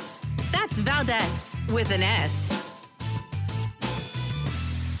 833-4-VALDEZ. That's Valdez with an S.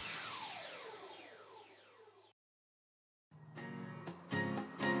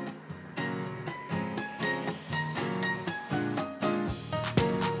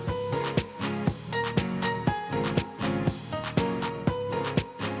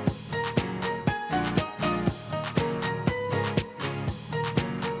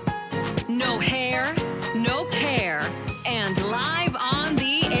 No hair, no care, and live on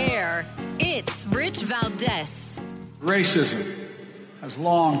the air, it's Rich Valdez. Racism has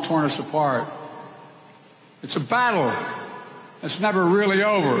long torn us apart. It's a battle that's never really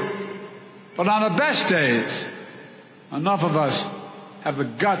over. But on the best days, enough of us have the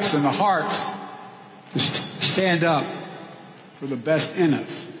guts and the hearts to stand up for the best in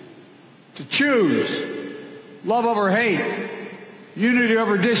us. To choose love over hate, unity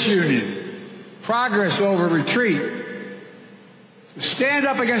over disunion, progress over retreat. To stand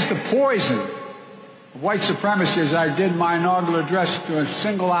up against the poison of white supremacy, as I did my inaugural address, to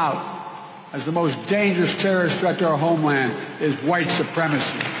single out as the most dangerous terrorist threat to our homeland is white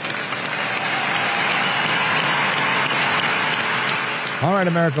supremacy. All right,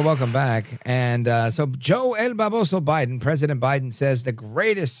 America, welcome back. And so Joe El Baboso Biden, President Biden, says the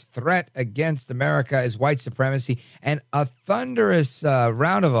greatest threat against America is white supremacy, and a thunderous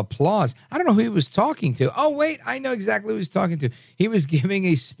round of applause. I don't know who he was talking to. Oh, wait, I know exactly who he was talking to. He was giving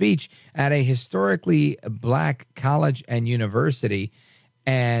a speech at a historically black college and university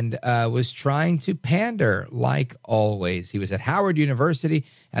and was trying to pander like always. He was at Howard University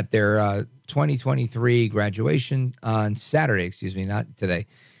at their 2023 graduation on Saturday, not today.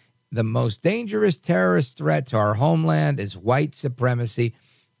 The most dangerous terrorist threat to our homeland is white supremacy.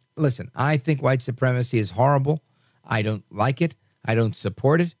 Listen, I think white supremacy is horrible. I don't like it. I don't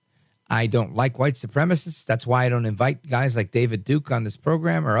support it. I don't like white supremacists. That's why I don't invite guys like David Duke on this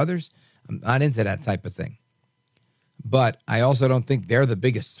program or others. I'm not into that type of thing. But I also don't think they're the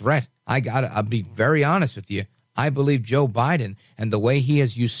biggest threat. I'll be very honest with you. I believe Joe Biden and the way he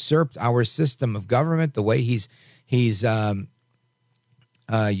has usurped our system of government, the way he's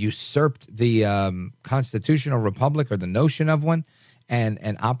usurped the constitutional republic or the notion of one,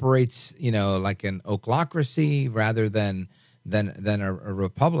 and operates like an ochlocracy rather than a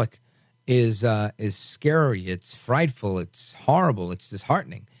republic is scary. It's frightful. It's horrible. It's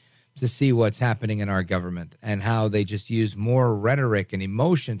disheartening to see what's happening in our government and how they just use more rhetoric and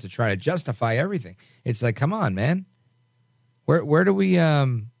emotion to try to justify everything. It's like, come on, man. Where do we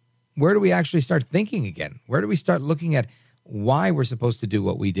actually start thinking again? Where do we start looking at why we're supposed to do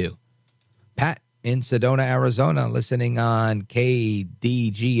what we do? Pat in Sedona, Arizona, listening on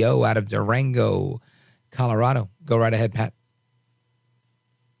KDGO out of Durango, Colorado. Go right ahead, Pat.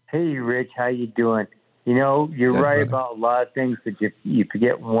 Hey, Rich, how you doing? You're Good, right brother. about a lot of things, but you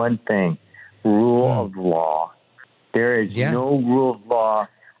forget one thing, rule of law. There is no rule of law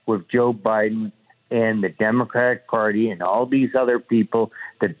with Joe Biden and the Democratic Party and all these other people,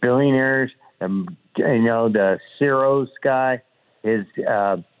 the billionaires, the Soros guy, his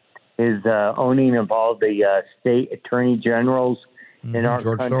owning of all the state attorney generals in our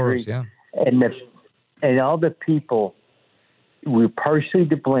George country. Soros, yeah. And all the people. We're partially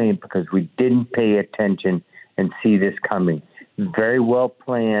to blame because we didn't pay attention and see this coming. Very well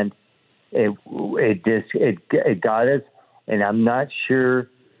planned. It got us, and I'm not sure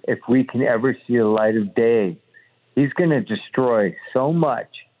if we can ever see the light of day. He's going to destroy so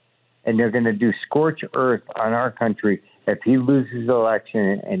much, and they're going to do scorch earth on our country if he loses the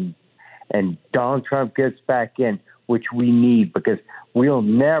election and Donald Trump gets back in, which we need because we'll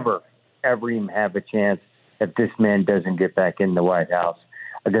never, ever even have a chance if this man doesn't get back in the White House.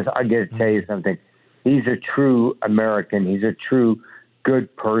 Because I got to tell you something. He's a true American. He's a true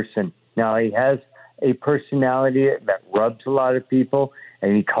good person. Now, he has a personality that rubs a lot of people,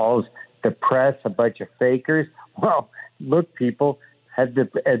 and he calls the press a bunch of fakers. Well, look, people, have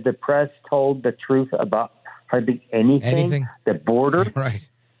the press told the truth about hardly anything? The border? Right.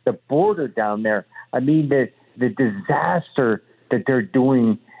 The border down there. I mean, the disaster that they're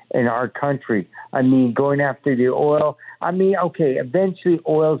doing in our country. I mean, going after the oil. I mean, okay, eventually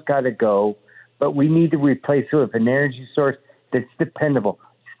oil's got to go, but we need to replace it with an energy source that's dependable.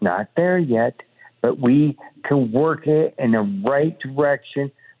 It's not there yet, but we can work it in the right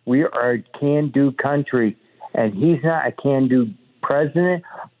direction. We are a can-do country, and he's not a can-do president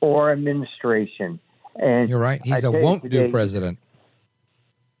or administration. And you're right. He's a won't-do president.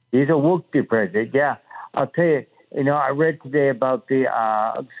 He's a won't-do president. Yeah, I'll tell you. I read today about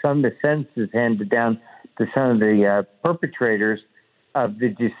some of the sentences handed down to some of the perpetrators of the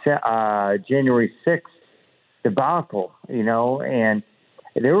January 6th debacle. And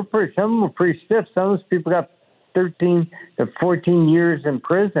some of them were pretty stiff. Some of those people got 13 to 14 years in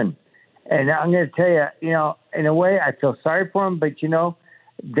prison. And I'm going to tell you, in a way, I feel sorry for them, but,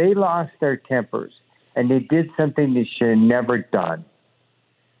 they lost their tempers, and they did something they should have never done.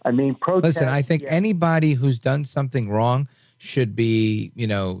 I mean, listen, I think anybody who's done something wrong should be,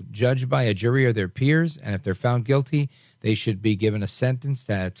 judged by a jury or their peers, and if they're found guilty, they should be given a sentence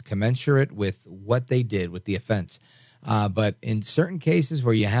that's commensurate with what they did, with the offense. But in certain cases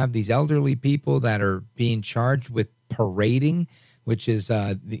where you have these elderly people that are being charged with parading, which is,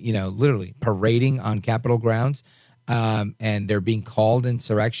 literally parading on Capitol grounds, and they're being called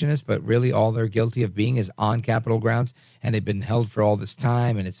insurrectionists, but really all they're guilty of being is on Capitol grounds, and they've been held for all this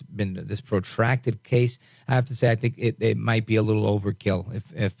time, and it's been this protracted case. I have to say, I think it might be a little overkill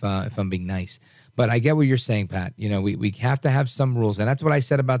if I'm being nice. But I get what you're saying, Pat. We have to have some rules, and that's what I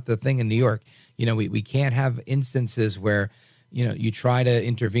said about the thing in New York. We can't have instances where, you try to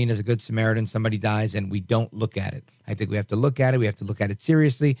intervene as a good Samaritan, somebody dies, and we don't look at it. I think we have to look at it. We have to look at it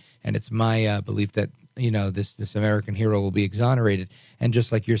seriously, and it's my belief that, this American hero will be exonerated. And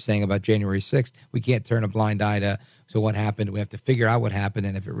just like you're saying about January 6th, we can't turn a blind eye to what happened. We have to figure out what happened,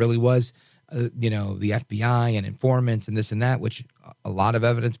 and if it really was, the FBI and informants and this and that, which a lot of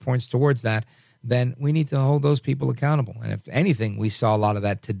evidence points towards that, then we need to hold those people accountable. And if anything, we saw a lot of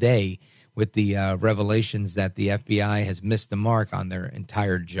that today with the revelations that the FBI has missed the mark on their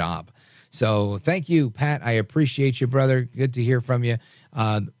entire job. So thank you, Pat. I appreciate you, brother. Good to hear from you.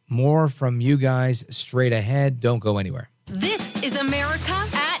 More from you guys straight ahead. Don't go anywhere. This is America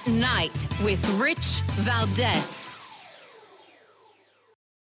at Night with Rich Valdez.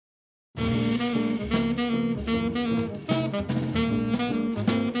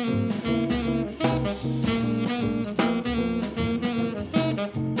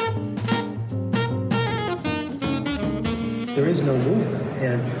 There is no movement.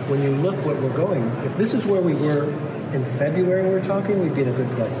 And when you look what we're going, if this is where we were in February when we were talking, we'd be in a good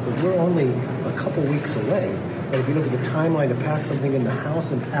place. But we're only a couple weeks away. And if you look at the timeline to pass something in the House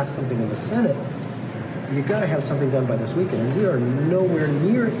and pass something in the Senate, you've got to have something done by this weekend. And we are nowhere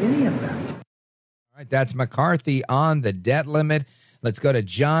near any of that. All right, that's McCarthy on the debt limit. Let's go to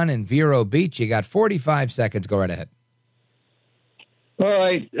John in Vero Beach. You got 45 seconds. Go right ahead. All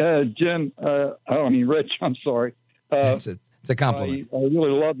right, Jim. Rich, I'm sorry. It's a compliment. I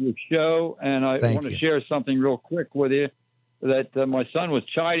really love your show, and I want to share something real quick with you. That my son was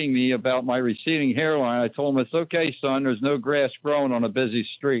chiding me about my receding hairline. I told him, it's okay, son. There's no grass growing on a busy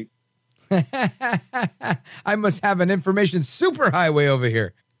street. I must have an information superhighway over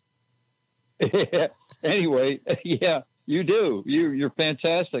here. Anyway, yeah, you do. You're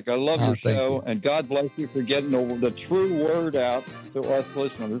fantastic. I love your show, and God bless you for getting the true word out to us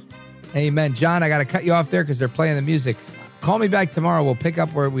listeners. Amen. John, I got to cut you off there because they're playing the music. Call me back tomorrow. We'll pick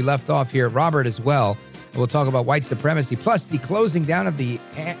up where we left off here. Robert as well. We'll talk about white supremacy, plus the closing down of the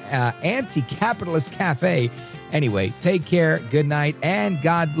anti-capitalist cafe. Anyway, take care, good night, and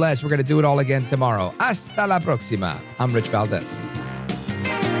God bless. We're going to do it all again tomorrow. Hasta la próxima. I'm Rich Valdez.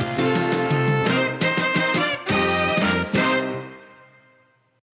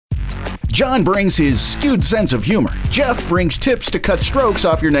 John brings his skewed sense of humor. Jeff brings tips to cut strokes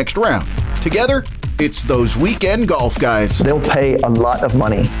off your next round. Together, it's those weekend golf guys. They'll pay a lot of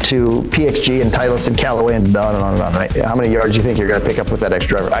money to PXG and Titleist and Callaway and on and on and on, right? How many yards do you think you're going to pick up with that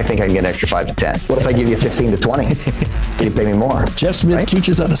extra driver? I think I can get an extra 5 to 10. What if I give you 15 to 20? Can you pay me more? Jeff Smith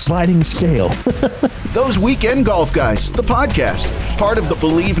teaches on a sliding scale. Those Weekend Golf Guys, the podcast, part of the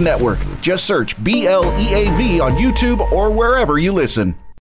Believe Network. Just search BLEAV on YouTube or wherever you listen.